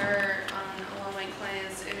square on a lot of my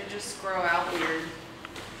clients, it would just grow out weird.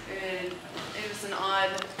 It was an odd,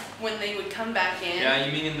 when they would come back in. Yeah,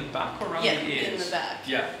 you mean in the back or around Yeah, the ears? in the back.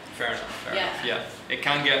 Yeah, fair enough, fair enough. Yeah. Yeah, it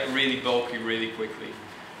can get really bulky really quickly.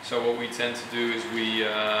 So what we tend to do is we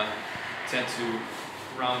tend to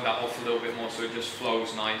round that off a little bit more so it just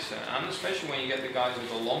flows nicer. And especially when you get the guys with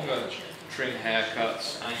the longer trim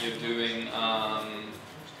haircuts and you're doing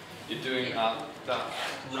that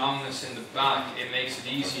roundness in the back, it makes it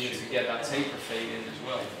easier to get that taper fade in as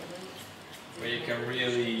well. Where you can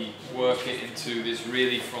really work it into this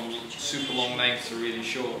really from super long length to really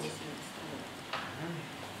short.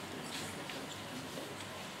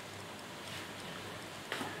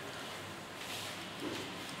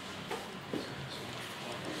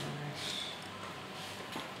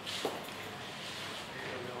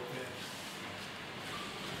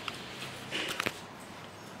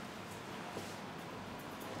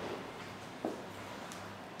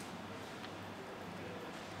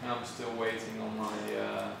 I'm still waiting on my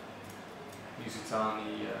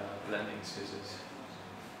Musitani blending scissors.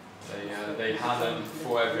 They had them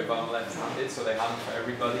for everybody. I'm left-handed, so they had them for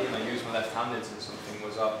everybody, and I used my left-handed and something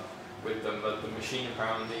was up with them. But the machine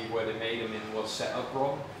apparently where they made them in was set up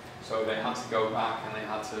wrong, so they had to go back and they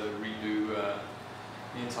had to redo the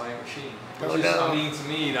entire machine. Which is, I mean, to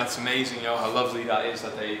me, that's amazing. You know how lovely that is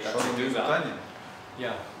that they do that.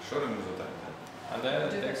 Yeah. Schorem Class. And they're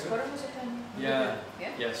good. Yeah. Yeah?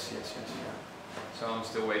 Yes, yeah. So I'm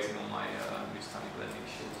still waiting on my Musitani blending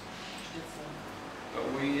shears. But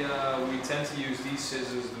we tend to use these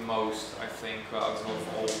scissors the most, I think, out of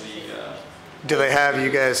all the. Do they have you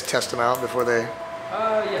guys test them out before they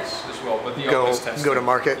Yes, as well. But the owners test go to them.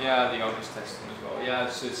 market? Yeah, the owners test them as well. Yeah,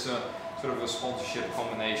 it's a sort of a sponsorship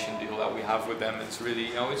combination deal that we have with them. It's really,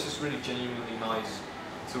 it's just really genuinely nice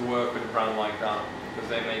to work with a brand like that because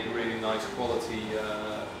they make really nice quality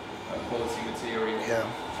material. Yeah.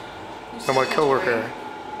 And my coworker,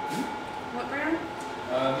 What brand?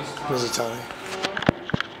 Musitani. I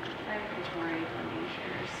have Victoria blending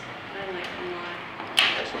shears. I like them a lot.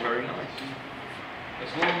 Also very nice.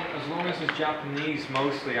 As long as it's Japanese,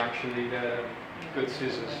 mostly actually, they're good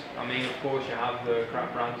scissors. I mean, of course, you have the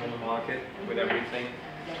crap brands on the market with everything,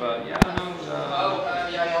 but yeah,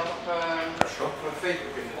 Jij had op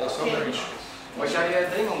Facebook in. also very nice. Was jij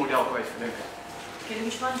Dringelmodel geweest voor Duncan? Okay,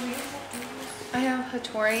 which one do you I have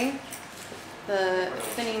Hattori, the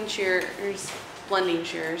thinning shears, blending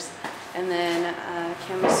shears, and then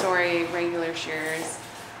Camisori regular shears.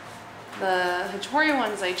 The Hattori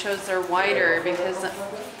ones I chose, they're wider because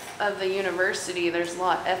of the university. There's a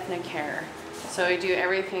lot of ethnic hair, so I do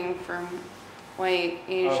everything from white,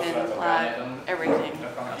 Asian, black, everything.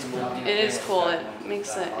 It is cool. It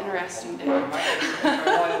makes an interesting day.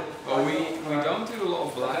 Well, we don't do a lot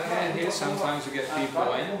of black hair here. Sometimes we get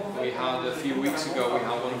people in. We had a few weeks ago, we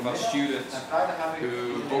had one of our students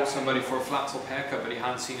who booked somebody for a flat top haircut, but he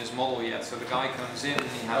hadn't seen his model yet. So the guy comes in and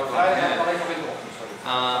he had black hair.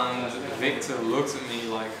 And Victor looked at me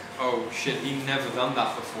like, oh shit, he'd never done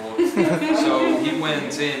that before. So he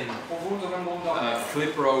went in,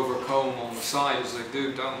 clipper over comb on the side. I was like,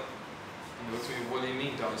 dude, don't. He looked at me, what do you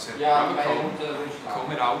mean don't? I said, grab a comb,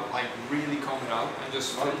 comb it out, like really comb it out, and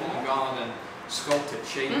just flip on the guard and sculpt it,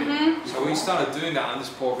 shape it. So we started doing that, and this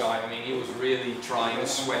poor guy, I mean, he was really trying, he was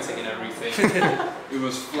sweating and everything. He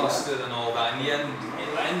was flustered and all that. In the end, he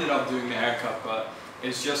ended up doing the haircut, but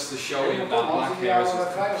it's just to show him that black hair is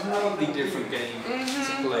a completely different game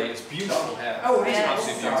to play. It's beautiful hair. Oh, it's yes.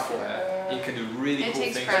 absolutely beautiful hair. You can do really It cool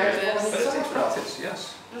takes things practice. with it. But it takes practice,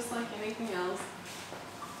 yes. Just like anything else.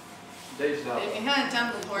 Deze dag. If you hadn't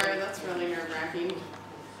done before, that's really nerve-wracking.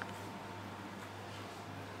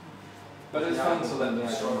 But it's fun to let them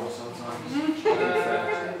struggle sometimes. Of We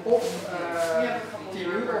have a couple 10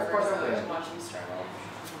 of uur of kwart over workers één. that watch them struggle.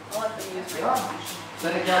 I'll let them use Ja. my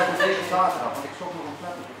Ben ik jou voor deze zaterdag, want ik zocht nog een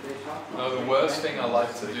flat op deze zaterdag. No, the worst thing I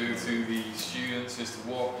like to do to the students is to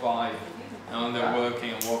walk by, and they're working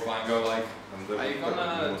and walk by and go like, are you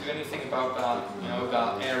gonna do anything about that,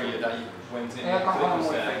 that area that you went in the clippers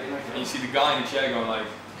there? And you see the guy in the chair going like,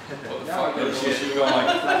 what the fuck is this? You're going like,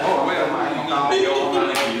 oh, where do you mean big old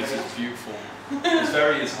mannequin? This is beautiful.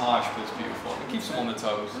 It's harsh, but it's beautiful. It keeps them on their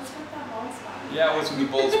toes. Let's get that ball spot. Yeah, what's with the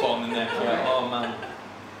bald spot on the neck? Yeah, oh man.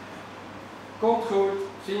 Komt goed.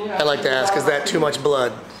 Zie je? I like to ask, is that too much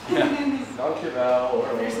blood? Dankjewel.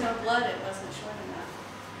 If there's no blood, it wasn't short enough.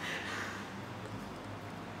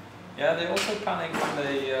 Yeah, they also panic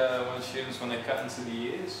when students when they cut into the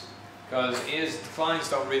ears, because ears the clients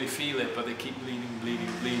don't really feel it, but they keep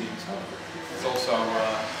bleeding. So it's also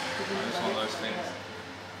it's one of those things.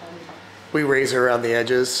 We razor around the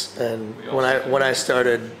edges, and when I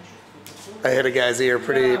started, I hit a guy's ear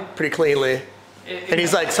pretty cleanly, and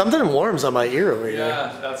he's like, something warms on my ear over here.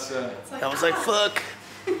 Yeah, that's. I was like, fuck.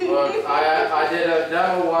 Look, I did a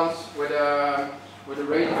demo once with a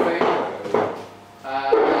razor fade,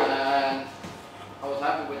 and I was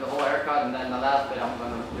happy with the whole haircut, and then the last bit I'm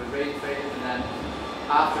gonna do razor fade, and then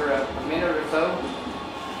after a minute or so,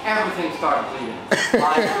 everything started bleeding.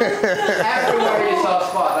 Like everywhere you saw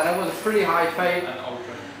spots, and it was a pretty high fade. And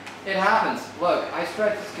open. It happens. Look, I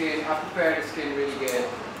stretch the skin, I prepare the skin really good.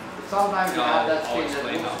 But sometimes you have that skin that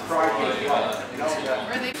looks frightening. You know,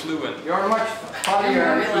 Are they Fluent. you're much funnier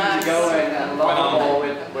and easygoing and lovable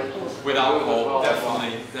with alcohol, well.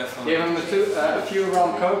 definitely. Give them a few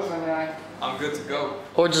rum cokes and I'm good to go.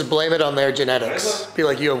 Or just blame it on their genetics. Be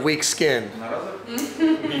like, you have weak skin.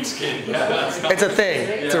 Weak skin, yeah, that's not It's a thing.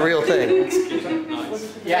 It's a real thing.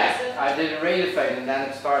 nice. yeah, I did a razor fade and then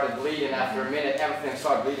it started bleeding. After a minute, everything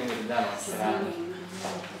started bleeding with the demo. Yeah.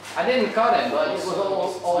 I didn't cut it, but it was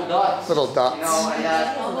all dots. Little dots. You know, and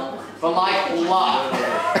that, but like a lot.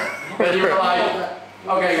 But you were like,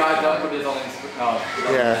 okay guys, don't put this on Instagram.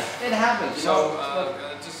 No. Yeah. It happens. You So, know?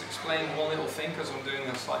 just explain one little thing, because I'm doing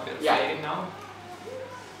a slight bit of Yeah. fading now.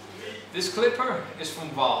 This clipper is from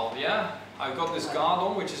Val, yeah? I've got this guard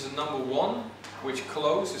on, which is a number 1, which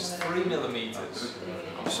close is 3 millimeters.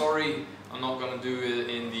 I'm sorry, I'm not going to do it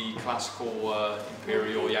in the classical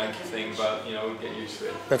imperial Yankee thing, but you know, get used to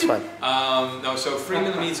it. That's fine. No, so 3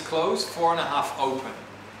 millimeters close, 4.5 open.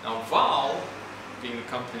 Now Val, being the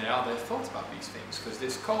company they are, they've thought about these things, because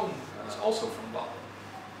this cone is also from Val.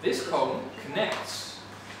 This cone connects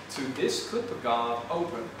to this clipper guard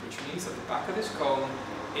open, which means that the back of this cone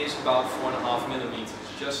is about 4.5 millimeters,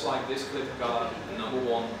 just like this clipper guard, number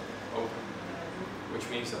 1, open. Which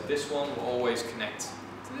means that this one will always connect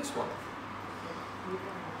to this one.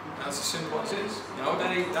 And that's as simple as it is. You know,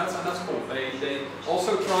 that's cool. They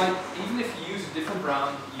also try, even if you use a different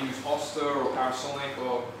brand, use Oster or Parasonic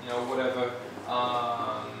or you know whatever.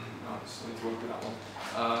 No, just need to work with that one.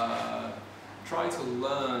 Try to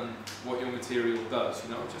learn what your material does.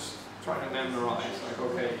 You know, just try to memorize. Like,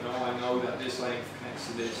 okay, you know, I know that this length connects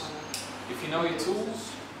to this. If you know your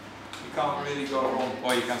tools, you can't really go wrong.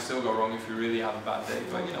 Or you can still go wrong if you really have a bad day.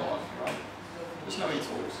 But you know what, right? Just know your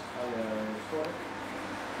tools.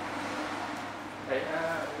 Hey,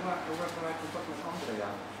 hoe hebben wij contact met anderen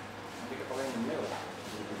gedaan? Ik heb alleen een mail.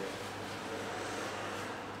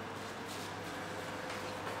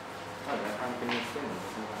 Oh, daar kan ik niet vinden.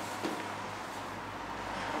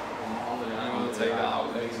 I'm going to take that out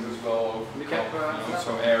later as well.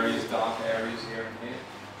 So areas, dark areas here and here.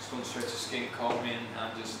 Just going to stretch the skin comb in and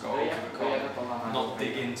just go over the comb. Not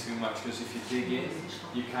dig in too much, because if you dig in,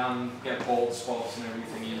 you can get bald spots and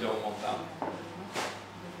everything. You don't want that.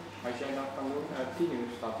 Als jij dat kan doen, 10 uur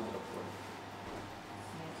staat hij erop voor.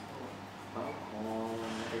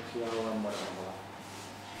 Ik zie jou wel mooi allemaal.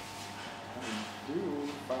 Doe,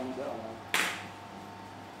 vandaag.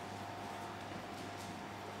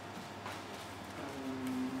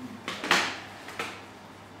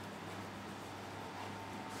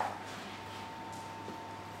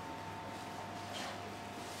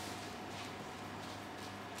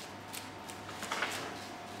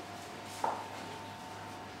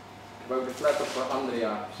 Ik heb ook de flat op voor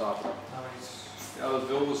Andrea zaterdag. Ja, dat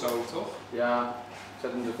wilde zo, toch? Ja, ik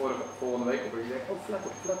zet hem de volgende week op en ik denk, oh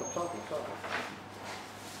flat op zaterdag.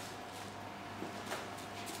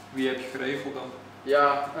 Wie heb je geregeld dan?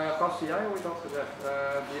 Ja, gast die jij ooit had gezegd,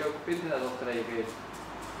 die ook op internet had gereageerd.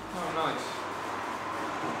 Oh, nice.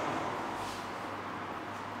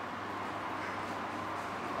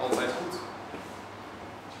 Altijd goed.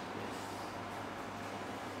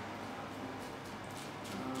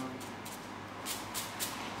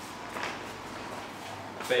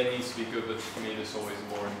 Pay needs to be good, but for me that's always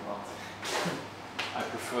the boring part. I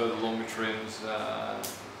prefer the longer trims,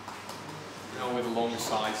 you know, with the longer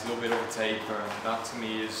sides, a little bit of a taper. That to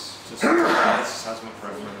me is just, that's my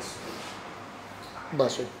preference.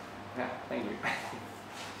 Bless you. Yeah, thank you.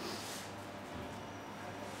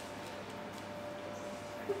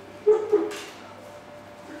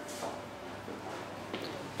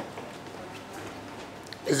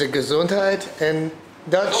 Is it Gesundheit in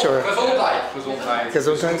Dutch or? Gezondheid. Gezondheid.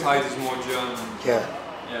 Gezondheid? Gezondheid is more German. Yeah.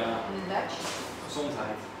 Yeah. In Dutch?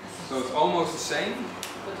 Gezondheid. So it's almost the same.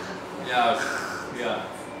 Yeah, yeah.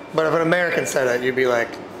 But if an American said it, you'd be like,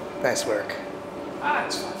 nice work. Ah,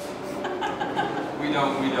 it's fine. we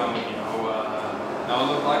don't, you know. Now,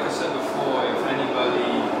 look, like I said before, if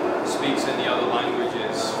anybody speaks any other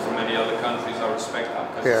languages from any other countries, I respect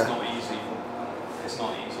that because it's not easy. It's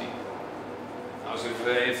not easy. Now, so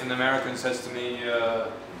if an American says to me,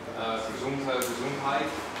 Gesundheit,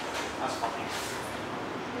 that's fine.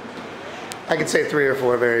 I could say 3 or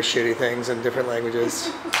 4 very shitty things in different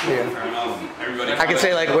languages. Yeah. Fair enough. Everybody. I could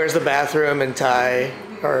say like, where's the bathroom in Thai,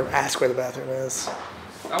 or ask where the bathroom is.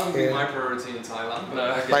 That would be my priority in Thailand,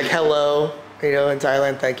 but like hello, you know, in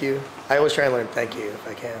Thailand, thank you. I always try and learn thank you if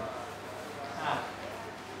I can.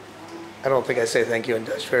 I don't think I say thank you in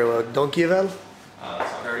Dutch very well. Dankjewel.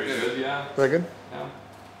 That's very good. Yeah. Is that good? Yeah.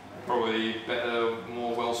 Probably better,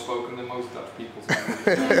 more well spoken than most Dutch people.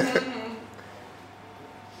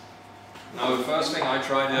 Now, the first thing I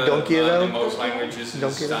try to learn in most languages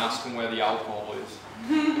is to ask them where the alcohol is.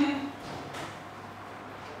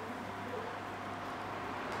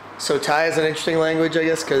 So Thai is an interesting language, I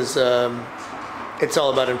guess, because it's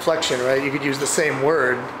all about inflection, right? You could use the same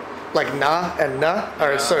word, like na and na,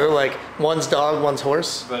 or sort of like one's dog, one's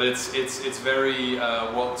horse. But it's very,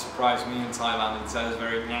 what surprised me in Thailand, it says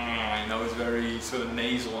very, I know it's very sort of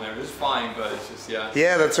nasal and everything. It's fine, but it's just, yeah.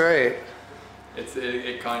 Yeah, that's right.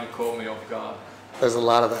 It kind of caught me off guard. There's a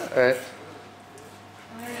lot of that, right?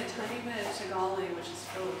 I learned a tiny bit of Tagalog, which is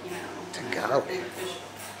Filipino. Tagalog? In the fish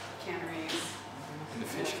canneries. In the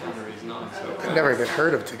fish canneries, nice. Okay. I've never even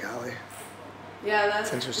heard of Tagalog. Yeah,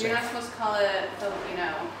 that's interesting. You're not supposed to call it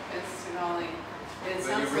Filipino. It's Tagalog. It But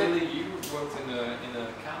sounds you worked in a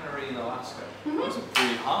cannery in Alaska. It was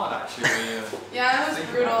pretty hard, actually. Yeah, it was think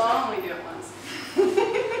brutal. about it. I'll only do it once.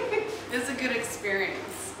 It's a good experience.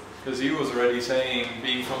 Because he was already saying,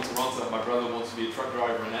 being from Toronto, that my brother wants to be a truck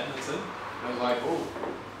driver in Edmonton. And I was like, oh,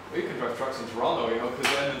 we can drive trucks in Toronto, you know,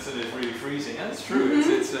 because Edmonton is really freezing. And it's true.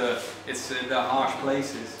 It's in the harsh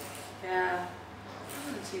places. Yeah, it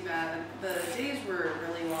wasn't too bad. The days were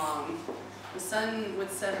really long. The sun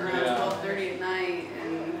would set around 12:30 at night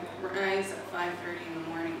and rise at 5:30 in the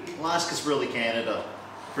morning. Alaska's really Canada.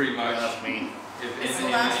 Pretty much. That's me. It's the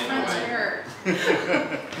last frontier.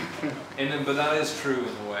 But that is true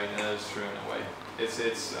in a way. That is true in a way. I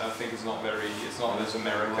think it's not as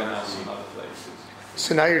American as some other places.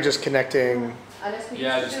 So now you're just connecting.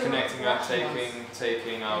 Yeah, just connecting up,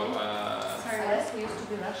 taking out.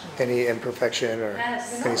 Any imperfection or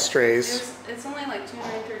Yes. any strays. It's only like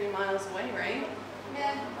 230 miles away, right?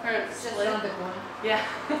 Yeah. Or It's just around the corner. Yeah.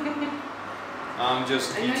 I'm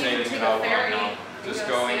just I know you detailing take it a out right ferry, now. you Just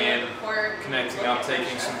go going stay in, at the port, connecting look up, at taking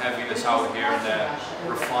fish. some heaviness out here and there,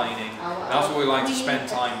 refining. That's what we like to spend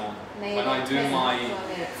time on. When I do my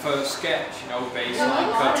first sketch, you know,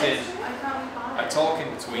 baseline, cut in, I talk in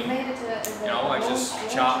between, you know, I just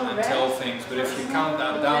chat and tell things, but if you count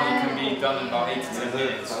that down, it can be done in about 8 to 10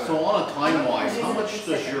 minutes. So on a time-wise, how much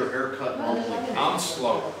does your haircut normally take? I'm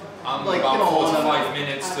slow. I'm Like, about you know, 45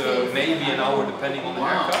 minutes to maybe an hour depending on the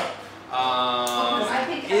haircut.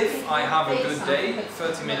 If I have a good day,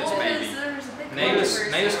 30 minutes maybe. Nails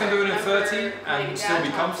can do it in 30 and still be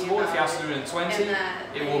comfortable. If he has to do it in 20,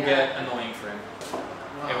 it will get annoying for him.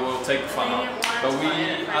 It will take the fun out. But we,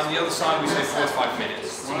 on the other side, we say 45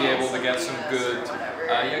 minutes to be able to get some good,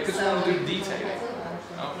 because we want to do detail.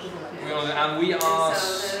 And we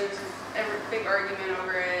ask, Big argument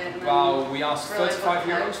over it. well, we ask 35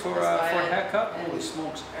 euros for a haircut. Holy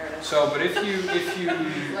smokes. So, but if you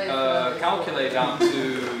calculate down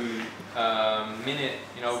to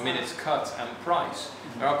minutes cut and price,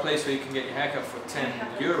 there are places where you can get your haircut for 10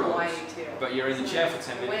 euros, but you're in the chair for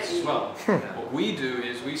 10 minutes as well. What we do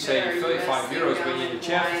is we say 35 euros, but you're in the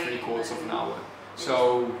chair for 3/4 of an hour.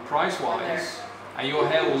 So price-wise, and your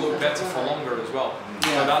hair will look better for longer as well.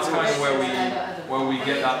 So that's kind of where we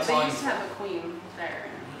get that They time. used to have a queen there.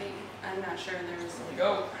 I'm not sure there was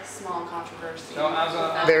Go. a small controversy. So as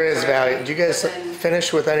a- There is value. Did you guys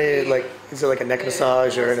finish with any, like, is it like a neck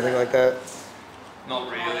massage or anything like that?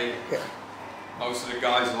 Not really. Yeah. Most of the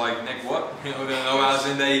guys are like, Nick, what? You know, they don't know as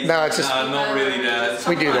in they. No, it's just- not really there.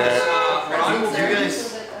 We do that.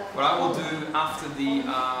 What I will do after the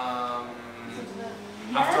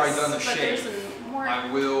after I've done the shave,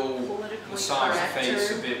 I will massage the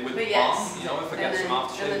face a bit with the balm. You know, if I get some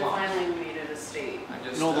aftershave and then balm. finally we made it a state. I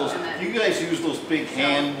just, You know those, you guys use those big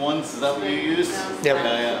hand ones, is that what you use? Yep.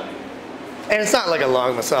 Yeah. And it's not like a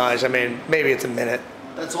long massage. I mean, maybe it's a minute.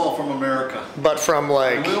 That's all from America. But from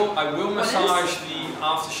like I will massage the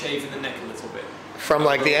aftershave in the neck a little bit. from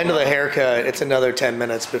like the end of the haircut, it's another 10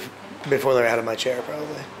 minutes before they're out of my chair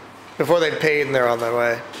probably. Before they've paid and they're on their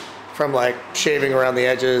way. from like shaving around the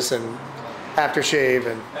edges and aftershave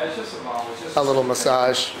and Yeah, it's just a balm. It's just a little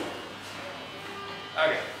massage.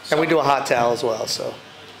 Okay. And we do a hot towel as well, so.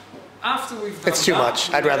 After we've done It's too that, much.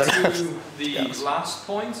 we I'd rather get not. to the Yes. last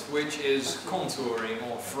point, which is contouring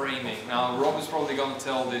or framing. Now, Rob is probably going to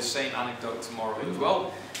tell this same anecdote tomorrow as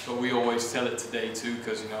well, but we always tell it today too,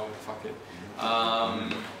 because, you know, fuck it.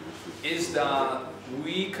 Is that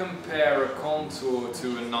we compare a contour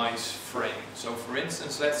to a nice frame. So, for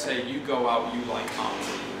instance, let's say you go out, you like art,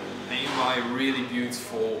 and you buy a really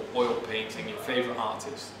beautiful oil painting, your favorite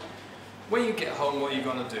artist. When you get home, what are you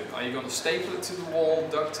going to do? Are you going to staple it to the wall,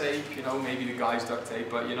 duct tape, you know, maybe the guy's duct tape,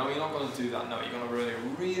 but you know, you're not going to do that, no. You're going to really,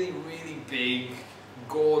 really, really big,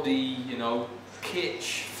 gaudy, you know,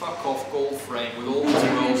 kitsch, fuck off gold frame with all the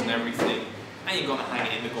jewels and everything, and you're going to hang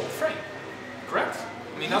it in the gold frame, correct?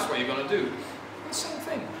 I mean, that's what you're going to do. The same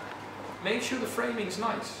thing. Make sure the framing's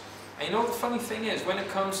nice. And you know what the funny thing is, when it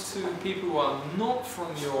comes to people who are not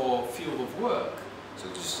from your field of work, so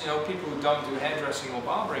just, you know, people who don't do hairdressing or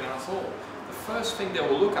barbering at all, the first thing they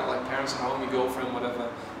will look at, like parents at home, your girlfriend,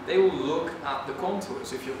 whatever, they will look at the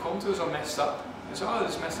contours. If your contours are messed up, they say, oh,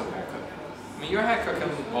 this is messed up haircut. I mean, your haircut can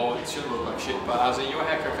look, well, it should look like shit, but as in your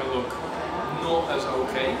haircut can look not as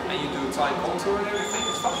okay, and you do a tight contour and everything,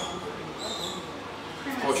 it's fine.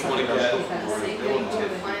 Of course, you want to get Same thing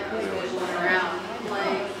with client who's going around.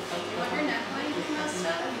 Like, if you want your neckline messed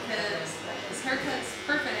up because this haircut's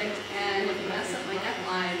perfect, and if you mess up my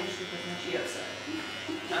neckline, she upset.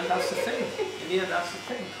 And that's the thing. In the end, that's the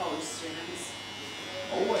thing. College students.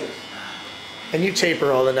 Always. And you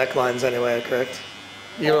taper all the necklines anyway, correct?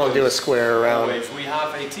 You don't do a square around. Always. We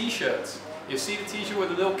have a t-shirt. You see the t-shirt with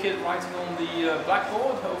the little kid writing on the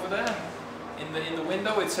blackboard over there? In the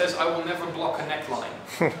window it says, I will never block a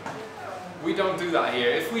neckline. We don't do that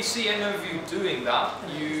here. If we see any of you doing that,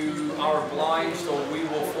 you are obliged, or we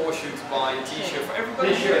will force you to buy a t-shirt for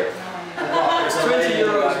everybody here. It's 20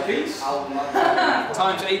 euros a piece,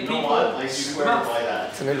 times 8 people. I swear by that.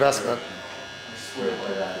 It's an investment. I swear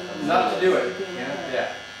by that. Not to do it.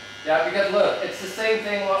 Yeah. Yeah, because look, it's the same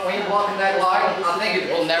thing when you block a neckline. I think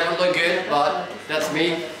it will never look good, but that's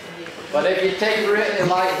me. But if you taper it and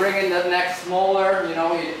like bringing the neck smaller, you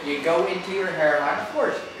know, you go into your hairline. Of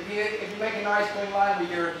course, if you make a nice clean line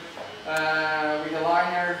with your with the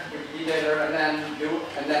liner, with the detailer, and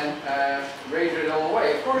then razor it all the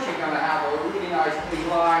way, of course you're gonna have a really nice clean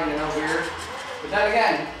line, you know, here. But then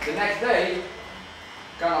again, the next day,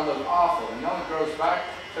 it's gonna look awful. You know, it grows back.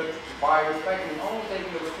 So by respecting only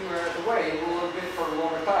taking those 2 hairs away, it will look good for a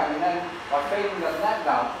longer time. And then by fading that neck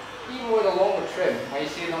down, even with a longer trim, when you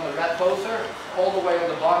see it on the red poster, all the way on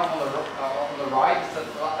the bottom on the right, it's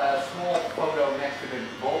a small photo next to the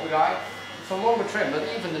bald guy. It's a longer trim, but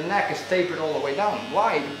even the neck is tapered all the way down.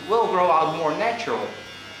 Why? It will grow out more natural.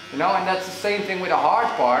 You know, and that's the same thing with the hard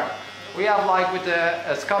part. We have like with the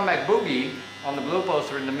scumbag boogie on the blue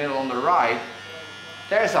poster in the middle on the right,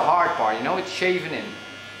 there's a hard part, you know, it's shaven in.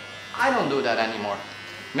 I don't do that anymore.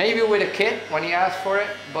 Maybe with a kid when he asks for it,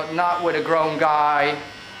 but not with a grown guy.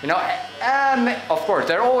 You know, and of course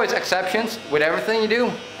there are always exceptions with everything you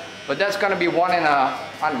do, but that's gonna be one in a,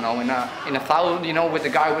 I don't know, in a thousand. You know, with the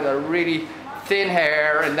guy with a really thin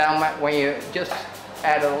hair, and then when you just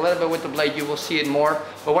add a little bit with the blade, you will see it more.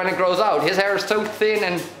 But when it grows out, his hair is so thin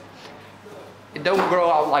and it don't grow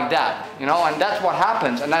out like that. You know, and that's what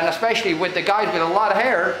happens. And then especially with the guys with a lot of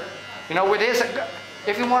hair, you know, with his.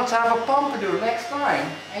 If he wants to have a pompadour next time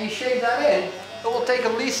and you shave that in, it will take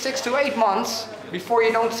at least 6 to 8 months before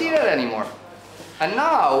you don't see that anymore. And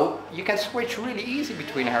now you can switch really easy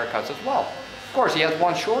between haircuts as well. Of course, he has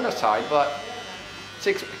one shorter side, but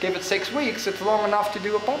give it 6 weeks, it's long enough to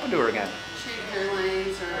do a pompadour again. Shaved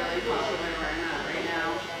hairlines are really popular where I'm at right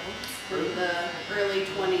now. With the early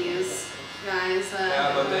 20s guys that.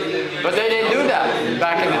 Yeah, But they didn't do that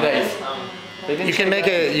back in the days. They didn't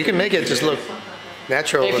You can make it just look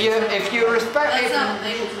natural. If you respect, That's not,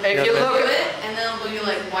 they if you look do at it and then it'll be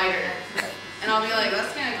like whiter. And I'll be like,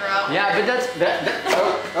 that's gonna grow out. yeah, but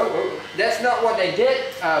that's not what they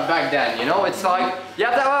did back then. You know, it's like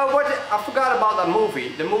I forgot about that movie.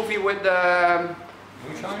 The movie with the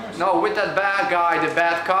with that bad guy, the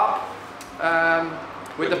bad cop,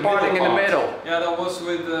 with the parting in the middle. Yeah, that was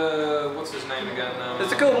with what's his name again?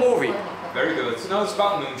 It's a cool movie. Very good. No, it's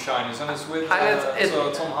about moonshiners, and it's with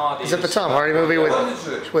Tom Hardy. Is it the Tom Hardy movie with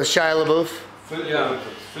Shia LaBeouf? Yeah.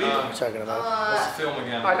 What are you talking about? What's the film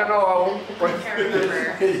again? I don't know. I can't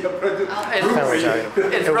remember.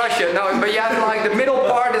 It's Russia. No, but you have like the middle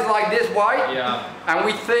part is like this white. Yeah. And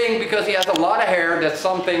we think because he has a lot of hair that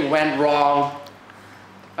something went wrong.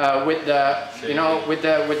 with the, you know, with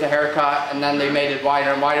the haircut, and then they made it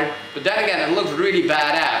wider and wider. But then again, it looks really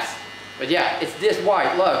badass. But yeah, it's this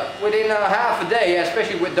white. Look, within half a day,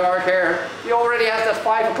 especially with dark hair, he already has that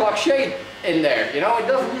 5 o'clock shade in there. You know, it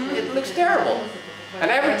doesn't. It looks terrible.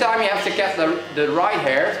 And every time you have to get the right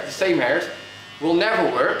hairs, the same hairs, will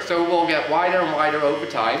never work. So it will get wider and wider over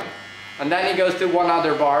time. And then he goes to one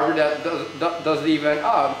other barber that does even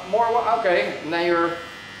more. Okay, and then you're.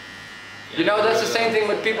 You know, that's the same thing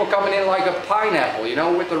with people coming in like a pineapple, you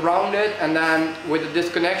know, with the rounded and then with the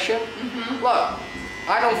disconnection. Look,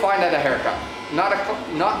 I don't find that a haircut.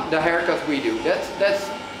 Not the haircuts we do. That's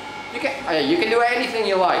you can do anything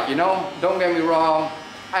you like, you know. Don't get me wrong.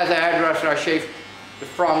 As a hairdresser, I shave the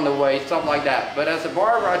front, the waist, something like that. But as a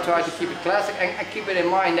barber, I try to keep it classic and I keep it in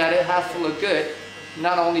mind that it has to look good.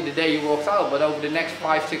 Not only the day he walks out, but over the next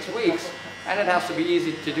 5-6 weeks. And it has to be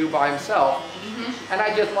easy to do by himself. And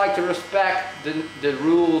I just like to respect the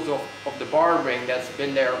rules of the barbering that's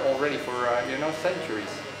been there already for, you know, centuries.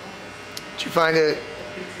 Do you find it,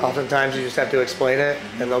 oftentimes you just have to explain it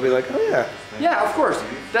and they'll be like, oh yeah. Yeah, of course.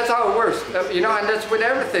 That's how it works. You know, and that's with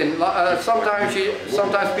everything.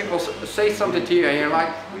 Sometimes people say something to you and you're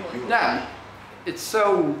like, nah, it's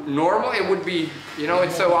so normal, it would be, you know,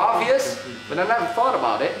 it's so obvious, but I never thought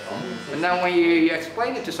about it. And then when you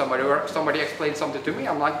explain it to somebody, or somebody explains something to me,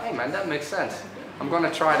 I'm like, hey man, that makes sense. I'm going to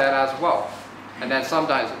try that as well. And then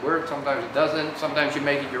sometimes it works, sometimes it doesn't. Sometimes you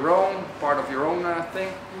make it your own, part of your own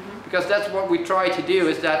thing. Because that's what we try to do,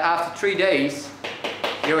 is that after 3 days,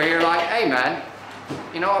 you're here like, hey man,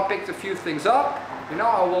 you know, I picked a few things up. You know,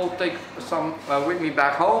 I will take some with me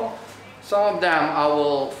back home. Some of them I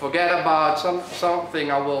will forget about,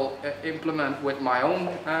 something I will implement with my own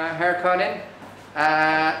haircutting.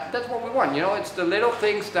 That's what we want, you know, it's the little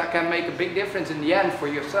things that can make a big difference in the end for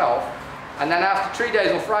yourself. And then after 3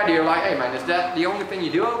 days on Friday, you're like, hey man, is that the only thing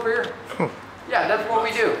you do over here? Yeah, that's what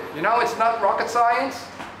we do. You know, it's not rocket science,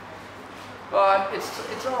 but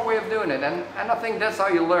it's our way of doing it. And I think that's how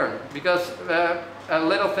you learn. Because a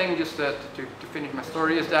little thing, just to finish my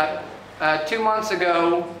story, is that 2 months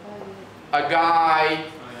ago, a guy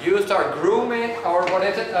used our grooming, or what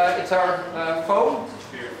is it? It's our foam,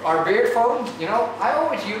 our beard foam. You know, I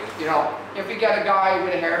always use, you know, if we get a guy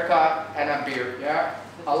with a haircut and a beard, yeah,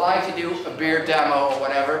 I like to do a beard demo or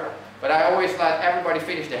whatever. But I always let everybody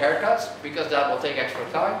finish the haircuts because that will take extra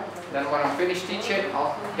time. Then when I'm finished teaching,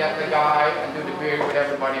 I'll get the guy and do the beard with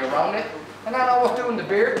everybody around it. And then I was doing the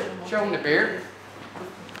beard, showing the beard.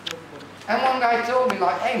 And one guy told me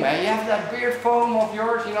like, hey man, you have that beard foam of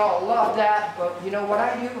yours, you know, I love that, but you know what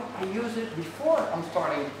I do? I use it before I'm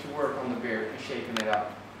starting to work on the beard and shaping it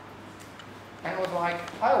up. And I was like,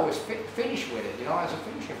 I always finish with it, you know, as a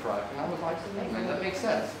finishing product. And I was like, hey man, that makes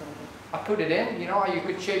sense. I put it in, you know, you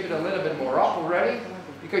could shape it a little bit more up already,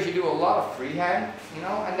 because you do a lot of freehand, you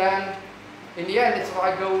know, and then in the end it's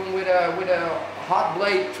like going with a hot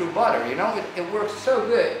blade through butter, you know, it works so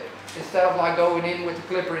good. Instead of like going in with the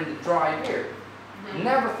clipper in the dry beard.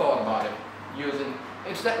 Never thought about it using,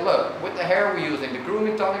 instead, look, with the hair we're using the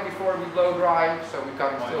grooming tonic before we blow dry, so we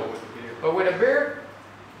cut it still. But with a beard,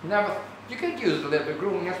 never, you could use a little bit of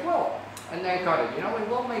grooming as well, and then cut it, you know, it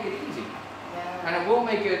will make it easy. And it will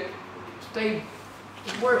make it stay,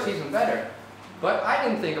 it works even better. But I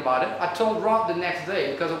didn't think about it. I told Rob the next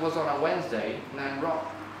day, because it was on a Wednesday, and then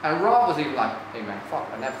Rob was even like, hey man, fuck,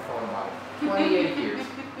 I never thought about it. 28 years.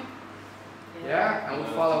 Yeah, and we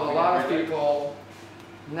follow a lot of people,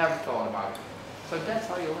 never thought about it. So that's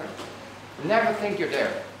how you learn. Never think you're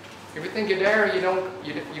there. If you think you're there, you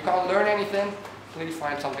can't learn anything, then you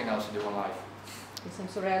find something else to do in life. Yes, I'm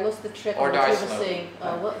sorry, I lost the track Or of what die you were slow. saying.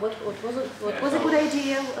 What was it? What was a good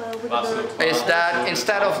idea with the bird? Is that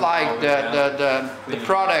instead of like the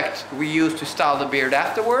product we use to style the beard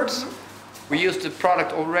afterwards, we use the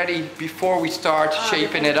product already before we start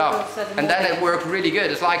shaping it up. And then it works really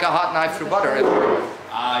good. It's like a hot knife through butter.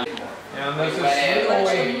 Yeah, and there's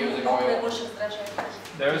a small, Oil.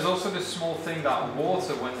 there is also this small thing that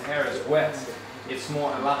water, when the hair is wet, it's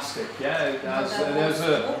more elastic, yeah? There's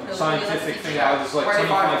a scientific thing how there's like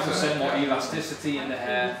 25% more elasticity in the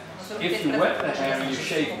hair. If you wet the hair and you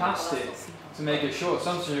shave past it to make it short,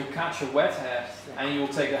 sometimes you'll catch a wet hair and you'll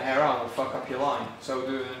take the hair out and will fuck up your line. So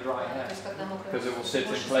do it in dry hair, because it will sit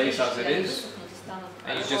in place as it is,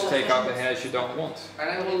 and you just take out the hairs you don't want.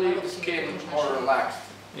 And it will leave the skin more relaxed.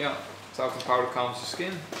 Yeah, talcum powder calms the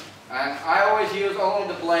skin. And I always use only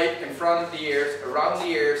the blade in front of the ears, around the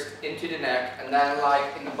ears, into the neck, and then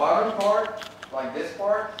like in the bottom part, like this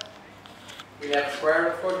part, we have a square,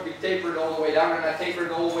 of course, we taper it all the way down, and I taper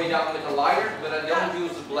it all the way down with the lighter, but I don't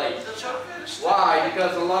use the blade. Why?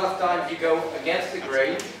 Because a lot of times you go against the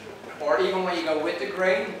grain, or even when you go with the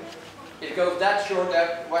grain, it goes that short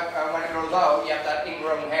that when it grows out, you have that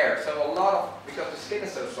ingrown hair. So a lot of, because the skin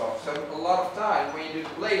is so soft, so a lot of time when you do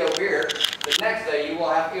the blade over here, the next day you will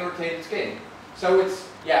have irritated skin. So it's,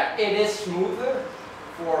 yeah, it is smoother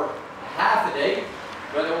for half a day,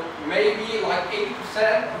 but maybe like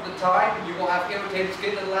 80% of the time you will have irritated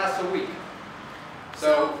skin that lasts a week.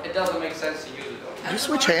 So it doesn't make sense to use it though. You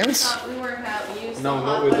switch hands? We work out, we use No, the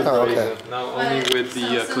not hot with the button. Oh, razor. okay. No, only with the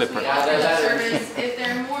since clipper. we Yeah, offer that that- service, if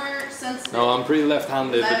they're more sensitive. No, I'm pretty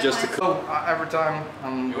left-handed, but just a clip. Every time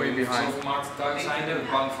I'm way behind. Maakt thuis zijn er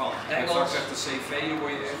bang van. En straks echt de cv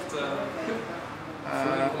word je echt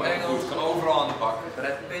goed. Kan overal aan de bak.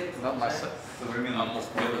 Not myself. Nou, mocht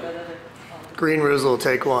willen. Green Ruse will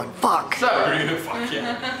take one. Fuck! So, Fuck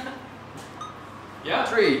yeah. Yeah?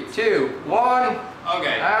 3, 2, 1,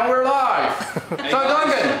 Okay. and we're live. So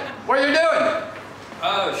Duncan, what are you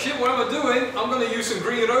doing? Shit, what am I doing? I'm going to use some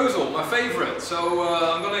green rosal, my favorite. So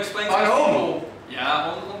I'm going to explain to On these whom? people.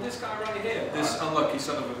 Yeah, on this guy right here. This unlucky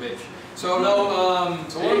son of a bitch. So no,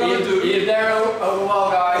 so what I'm going to do... He's there over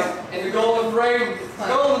well, guys. In the golden frame,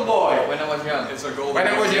 golden boy. When I was young. It's a golden... When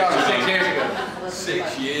I was young, 6 years ago.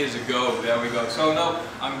 6 years ago, there we go. So no,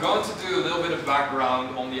 I'm going to do a little bit of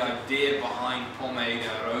background on the idea behind pomade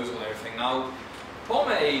and rosal and everything. Now,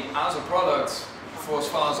 pomade as a product, for as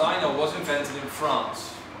far as I know, was invented in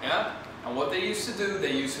France. Yeah? And what they used to do,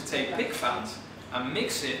 they used to take pig fat and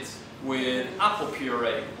mix it with apple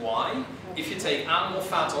puree. Why? If you take animal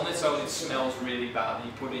fat on its own, it smells really bad.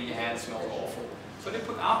 You put it in your hand, it smells awful. So they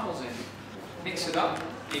put apples in, mix it up,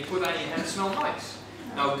 and you put that in your hand, it smells nice.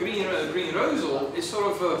 Now green rosal is sort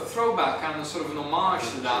of a throwback and a sort of an homage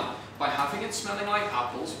to that by having it smelling like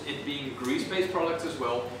apples, it being a grease-based product as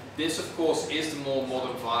well. This of course is the more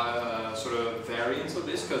modern sort of variant of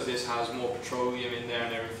this, because this has more petroleum in there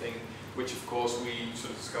and everything, which of course we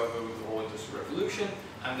sort of discovered with the whole Industrial Revolution,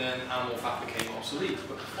 and then animal fat became obsolete.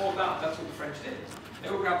 But before that, that's what the French did.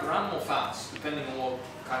 They would grab their animal fats, depending on what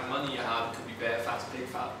kind of money you had, it could be bear fat, pig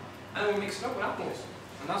fat, and they would mix it up with apples.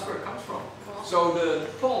 And that's where it comes from. So the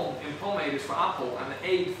pom in pomade is for apple, and the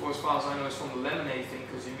aid, for as far as I know, is from the lemonade thing,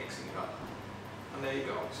 because you're mixing it up. And there you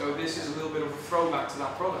go. So this is a little bit of a throwback to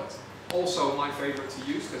that product. Also my favorite to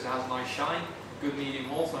use, because it has a nice shine, good medium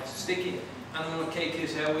malt, nice and sticky, and I'm going to cake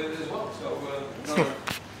his hair with it as well. So another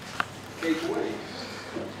cake away.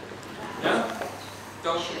 Yeah?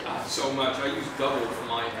 Don't add so much. I use double for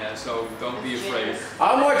my hair, so don't be afraid.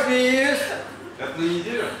 How much do you use? That do you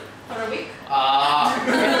do? For a week?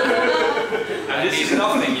 And this is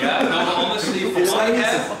nothing, yeah? No, but honestly,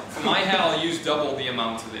 for my hair, I'll use double the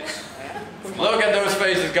amount of this. Look at those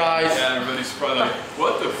faces, guys. Yeah, everybody's surprised like,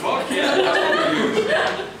 what the fuck? Yeah, that's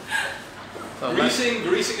what we use.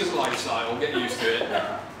 Greasing is a lifestyle, get used to it.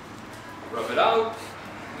 Rub it out,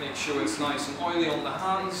 make sure it's nice and oily on the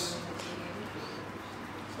hands.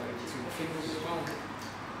 Take between the fingers as well.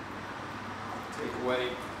 Take away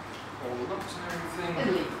all the lumps and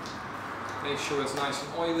everything. Make sure it's nice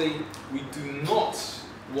and oily. We do not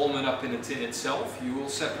warm it up in a tin itself. You will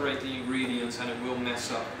separate the ingredients and it will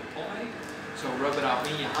mess up the pomade. So rub it out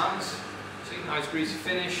in your hands. See, nice greasy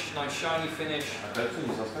finish, nice shiny finish.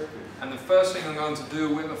 And the first thing I'm going to do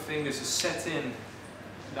with my fingers is set in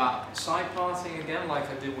that side parting again, like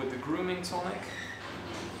I did with the grooming tonic.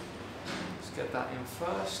 Let's get that in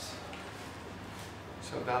first.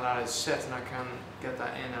 So that is set and I can get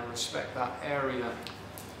that in and respect that area.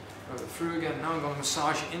 Go through again. Now I'm going to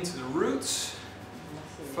massage it into the roots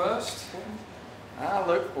first. Ah,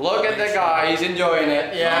 look at the guy, he's enjoying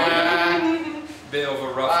it. Yeah. Bit of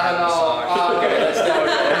a rough I know. massage. Okay, let's do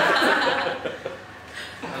it.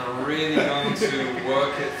 And I'm really going to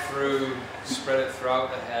work it through, spread it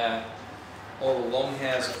throughout the hair. All the long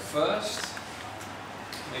hairs at first.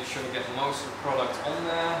 Make sure to get most of the product on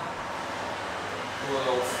there. Pull it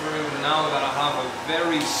all through. Now that I have a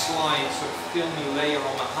very slight sort of filmy layer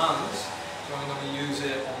on my hands, so I'm going to use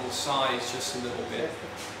it on the sides just a little bit,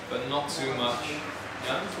 but not too much.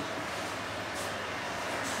 Yeah?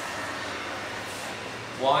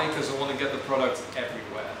 Why? Because I want to get the product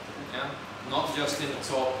everywhere. Yeah? Not just in the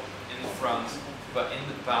top, in the front, but in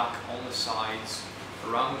the back, on the sides,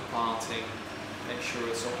 around the parting. Make sure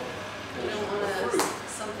it's all I don't want to,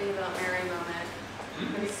 something about Mary moment.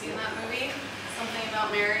 Have you seen that movie? Something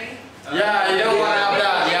about Mary? Yeah, you don't want to have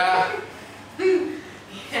that, yeah?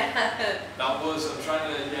 Yeah. That was, I'm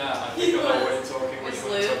trying to, yeah, I think I know what you're talking It's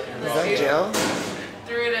what Luke, you're talking and Is about. that gel?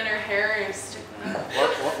 threw it in her hair and stuck it up.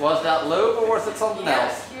 Was that lube or was it something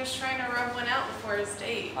else? Yes, he was trying to rub one out before his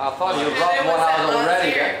date. I thought you Maybe rubbed it one was that out last already.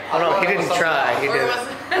 year. Oh no, he didn't try. He Or did. was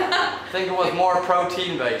it? I think it was more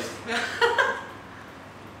protein based.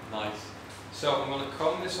 Nice. So I'm going to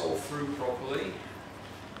comb this all through properly.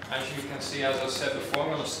 As you can see, as I said before, I'm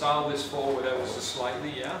going to style this forward ever so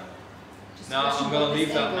slightly, yeah? Now I'm going to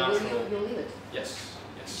leave that natural. You'll leave it Yes,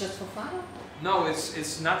 yes. just for fun? No,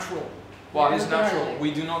 it's natural. What? It is Natural. natural.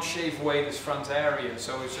 We do not shave away this front area,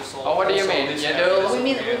 so it's just all. Oh, what do you also mean? this You area do? is We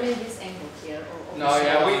mean here. this angle here. Or No,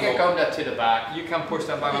 yeah, we can comb that to the back. You can push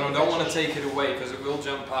that back, but I don't want to take it away because it will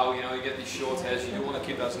jump out. You know, you get these short hairs. You do want to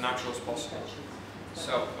keep that as natural as possible.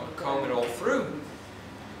 So I'm going to comb it all through.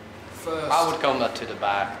 First. I would comb that to the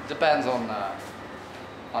back. Depends on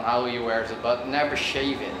how he wears it, but never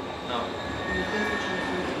shave it. No.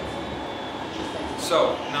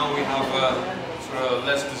 So now we have sort of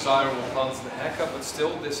less desirable part of the haircut, but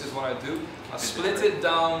still, this is what I do. I split it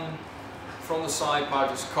down from the side part,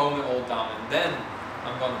 just comb it all down, and then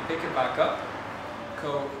I'm going to pick it back up,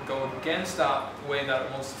 go against that way that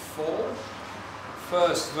it wants to fall.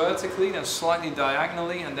 First vertically, then slightly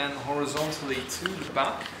diagonally, and then horizontally to the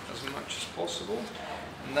back as much as possible.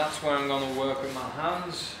 And that's where I'm going to work with my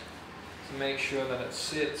hands to make sure that it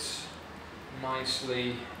sits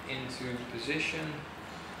nicely into position.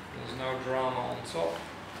 There's no drama on top.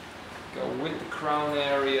 Go with the crown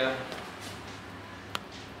area.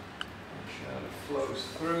 Make sure that it flows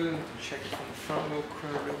through. Check it from the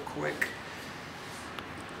front real quick.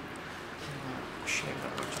 Shape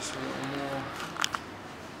that up just a little more.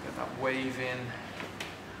 Get that wave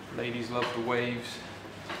in. Ladies love the waves.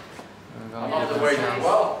 I love the way you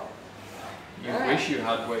well. You wish you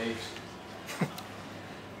had waves.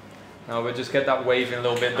 No, but just get that wave in a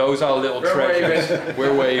little bit. Those are little We're treasures. waving.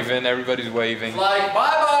 We're waving. Everybody's waving. It's like,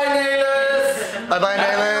 bye-bye, Nelis! Bye-bye,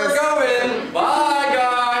 That's where Nelis. we're going! Bye,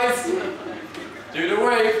 guys! Do the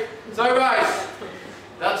wave. So, guys,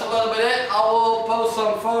 that's a little bit it. I will post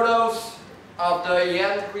some photos of the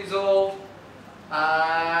end result.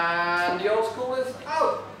 And the old school is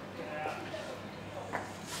out.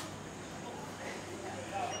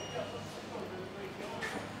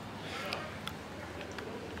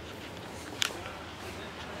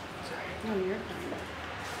 No, you're fine.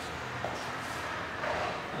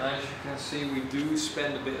 And as you can see, we do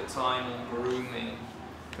spend a bit of time on grooming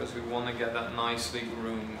because we want to get that nicely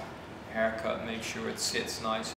groomed haircut, make sure it sits nice.